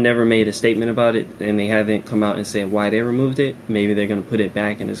 Capcom never made a statement about it, and they haven't come out and said why they removed it. Maybe they're going to put it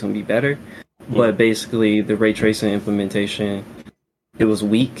back and it's going to be better. But basically, the ray tracing implementation, it was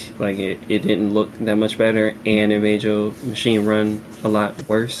weak. Like it didn't look that much better, and it made your machine run a lot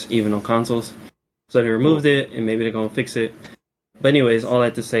worse, even on consoles. So they removed it, and maybe they're going to fix it. But anyways, all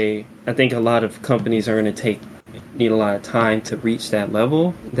that to say, I think a lot of companies are going to need a lot of time to reach that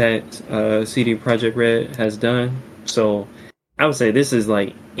level that CD Projekt Red has done. So I would say this is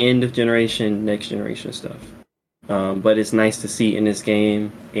like end of generation, next generation stuff. But it's nice to see in this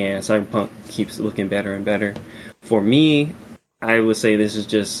game, and Cyberpunk keeps looking better and better. For me, I would say this is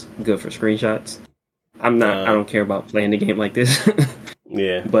just good for screenshots. I don't care about playing the game like this.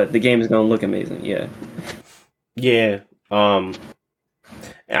 Yeah. But the game is going to look amazing. Yeah. Yeah.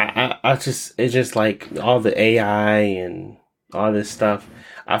 It's just like all the AI and all this stuff.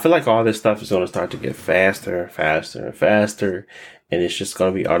 I feel like all this stuff is going to start to get faster and faster and faster. And it's just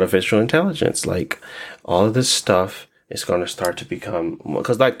going to be artificial intelligence. Like all of this stuff is going to start to become,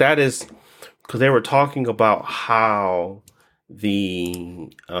 because like that is, because they were talking about how the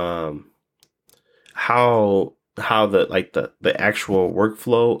actual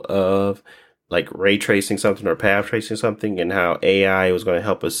workflow of like ray tracing something or path tracing something, and how AI was going to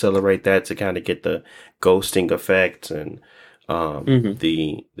help accelerate that to kind of get the ghosting effect and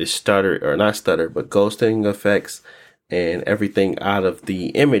the stutter, or not stutter, but ghosting effects and everything out of the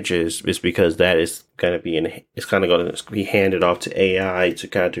images, is because that is going to be it's kind of going to be handed off to AI to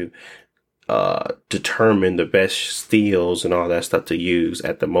kind determine the best steals and all that stuff to use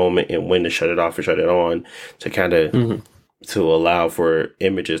at the moment and when to shut it off and shut it on to kind of to allow for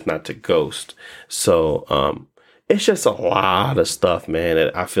images not to ghost. So it's just a lot of stuff, man.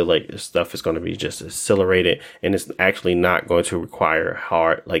 And I feel like this stuff is going to be just accelerated, and it's actually not going to require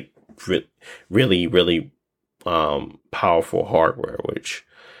really powerful hardware, which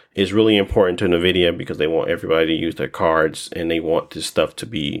is really important to NVIDIA because they want everybody to use their cards, and they want this stuff to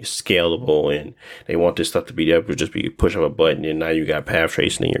be scalable, and they want this stuff to be able to just be push of a button and now you got path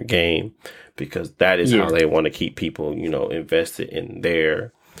tracing in your game, because that is how they want to keep people, invested in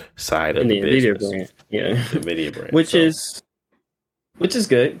their side of the NVIDIA business. brand. Yeah. The NVIDIA brand. Which is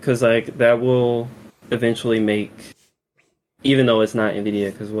good, because like that will eventually make, even though it's not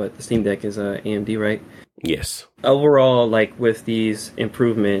NVIDIA, because the Steam Deck is AMD, right? Yes. Overall, like with these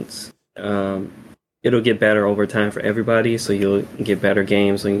improvements, it'll get better over time for everybody. So you'll get better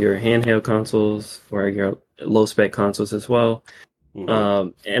games on your handheld consoles or your low spec consoles as well.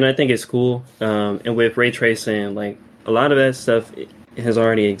 And I think it's cool. And with ray tracing, like a lot of that stuff has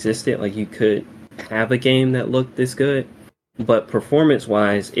already existed. Like you could have a game that looked this good, but performance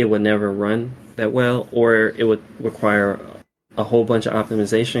wise, it would never run that well, or it would require a whole bunch of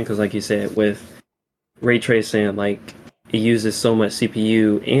optimization. Because like you said, with ray tracing, like it uses so much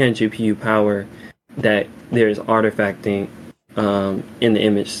CPU and GPU power that there's artifacting in the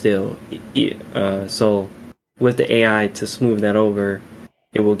image still. So with the AI to smooth that over,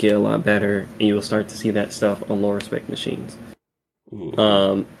 it will get a lot better, and you will start to see that stuff on lower spec machines.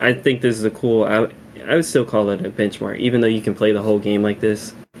 I think this is a cool. I would still call it a benchmark, even though you can play the whole game like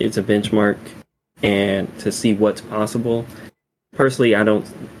this. It's a benchmark, and to see what's possible. Personally, I don't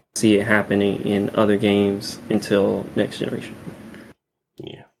see it happening in other games until next generation.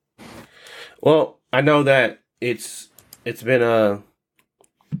 Yeah. Well, I know that it's been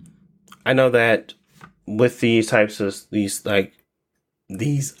I know that with these types of these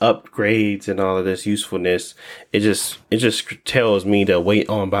upgrades and all of this usefulness, it just tells me to wait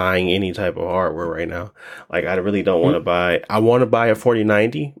on buying any type of hardware right now. Like I really don't want to buy. I want to buy a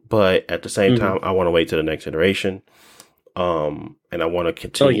 4090, but at the same time, I want to wait to the next generation. And I want to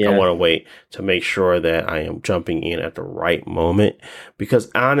continue. I want to wait to make sure that I am jumping in at the right moment,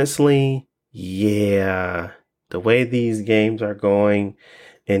 because honestly, the way these games are going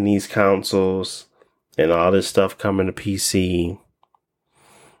and these consoles and all this stuff coming to PC,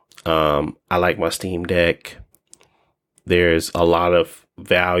 I like my Steam Deck. There's a lot of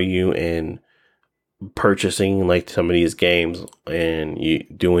value in purchasing like some of these games and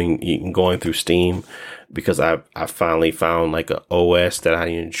going through Steam, because I finally found like a OS that I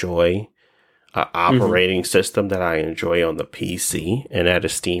enjoy, an operating system that I enjoy on the PC, and that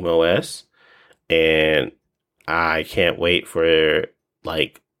is Steam OS. And I can't wait for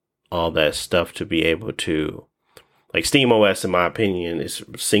like all that stuff to be able to, like Steam OS, in my opinion, is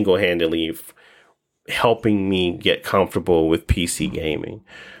single-handedly helping me get comfortable with PC gaming.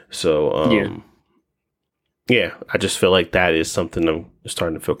 So, I just feel like that is something I'm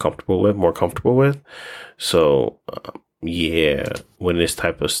starting to feel more comfortable with. So, when this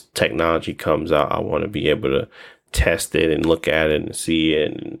type of technology comes out, I want to be able to test it and look at it and see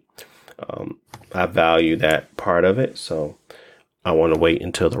it. And I value that part of it. So I want to wait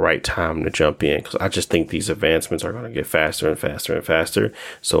until the right time to jump in, because I just think these advancements are going to get faster and faster and faster.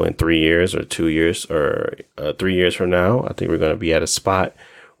 So in 3 years or 2 years or 3 years from now, I think we're going to be at a spot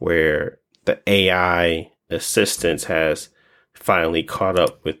where the AI assistance has finally caught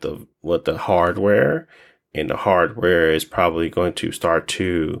up with the hardware, and the hardware is probably going to start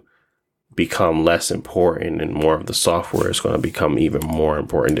to become less important, and more of the software is going to become even more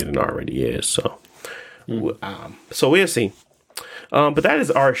important than it already is. So, so we'll see. But that is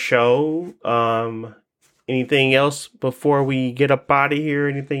our show. Anything else before we get up out of here?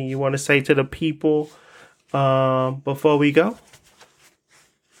 Anything you want to say to the people before we go?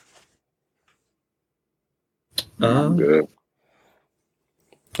 Good.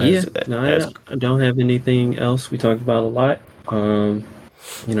 I don't have anything else. We talked about a lot.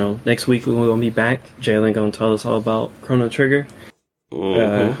 Next week we're gonna be back. Jalen gonna tell us all about Chrono Trigger,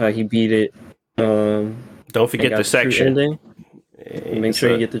 how he beat it. Don't forget the section. Make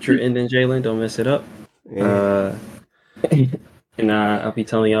sure you get the true ending, Jalen. Don't mess it up. Yeah. And I'll be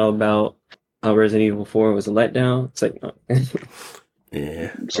telling y'all about how Resident Evil 4 was a letdown. It's like,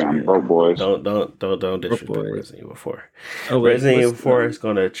 some broke boys. Don't disrespect Resident Evil 4. Resident Evil 4 is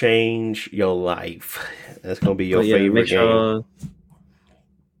gonna change your life. That's gonna be your favorite make game.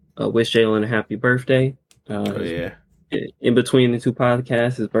 Wish Jalen a happy birthday. In between the two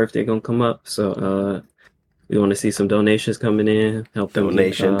podcasts, his birthday gonna come up, so We want to see some donations coming in. Help him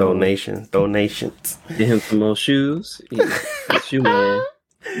donations. Get him some more shoes. Shoe man.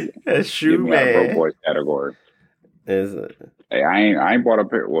 That's shoe Get me out of broke man. boys category. Hey, I ain't bought a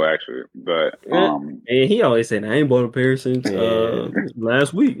pair. Well, actually, but And he always said, "I ain't bought a pair since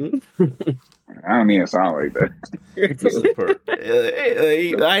last week." I don't even sound like that.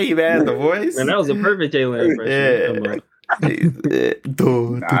 I even had the voice. Man, that was a perfect Jalen impression. Yeah. I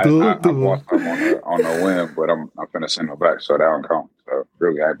bought some on the whim, but I'm finna send them back, so that don't count. So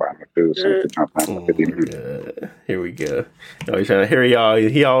really, I buy my shoes. Here we go. Always trying to hear y'all.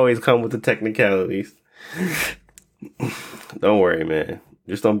 He always come with the technicalities. Don't worry, man.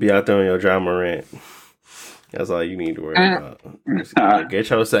 Just don't be out there on your drama rant. That's all you need to worry about. Just get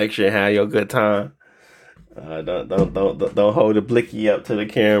your section, have your good time. Don't hold the blicky up to the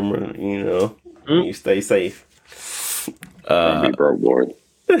camera. You know, you stay safe. Don't be broke boys.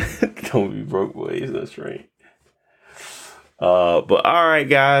 Don't be broke boys. That's right. But all right,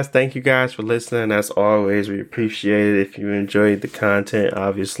 guys. Thank you guys for listening. As always, we appreciate it. If you enjoyed the content,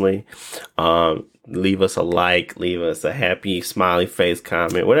 obviously, leave us a like, leave us a happy smiley face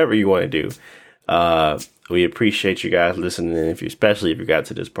comment, whatever you want to do. We appreciate you guys listening. Especially if you got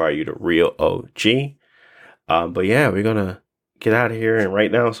to this part, you're the real OG. But yeah, we're gonna get out of here and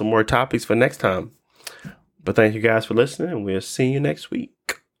write down some more topics for next time. But thank you guys for listening. We'll see you next week.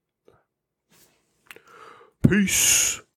 Peace.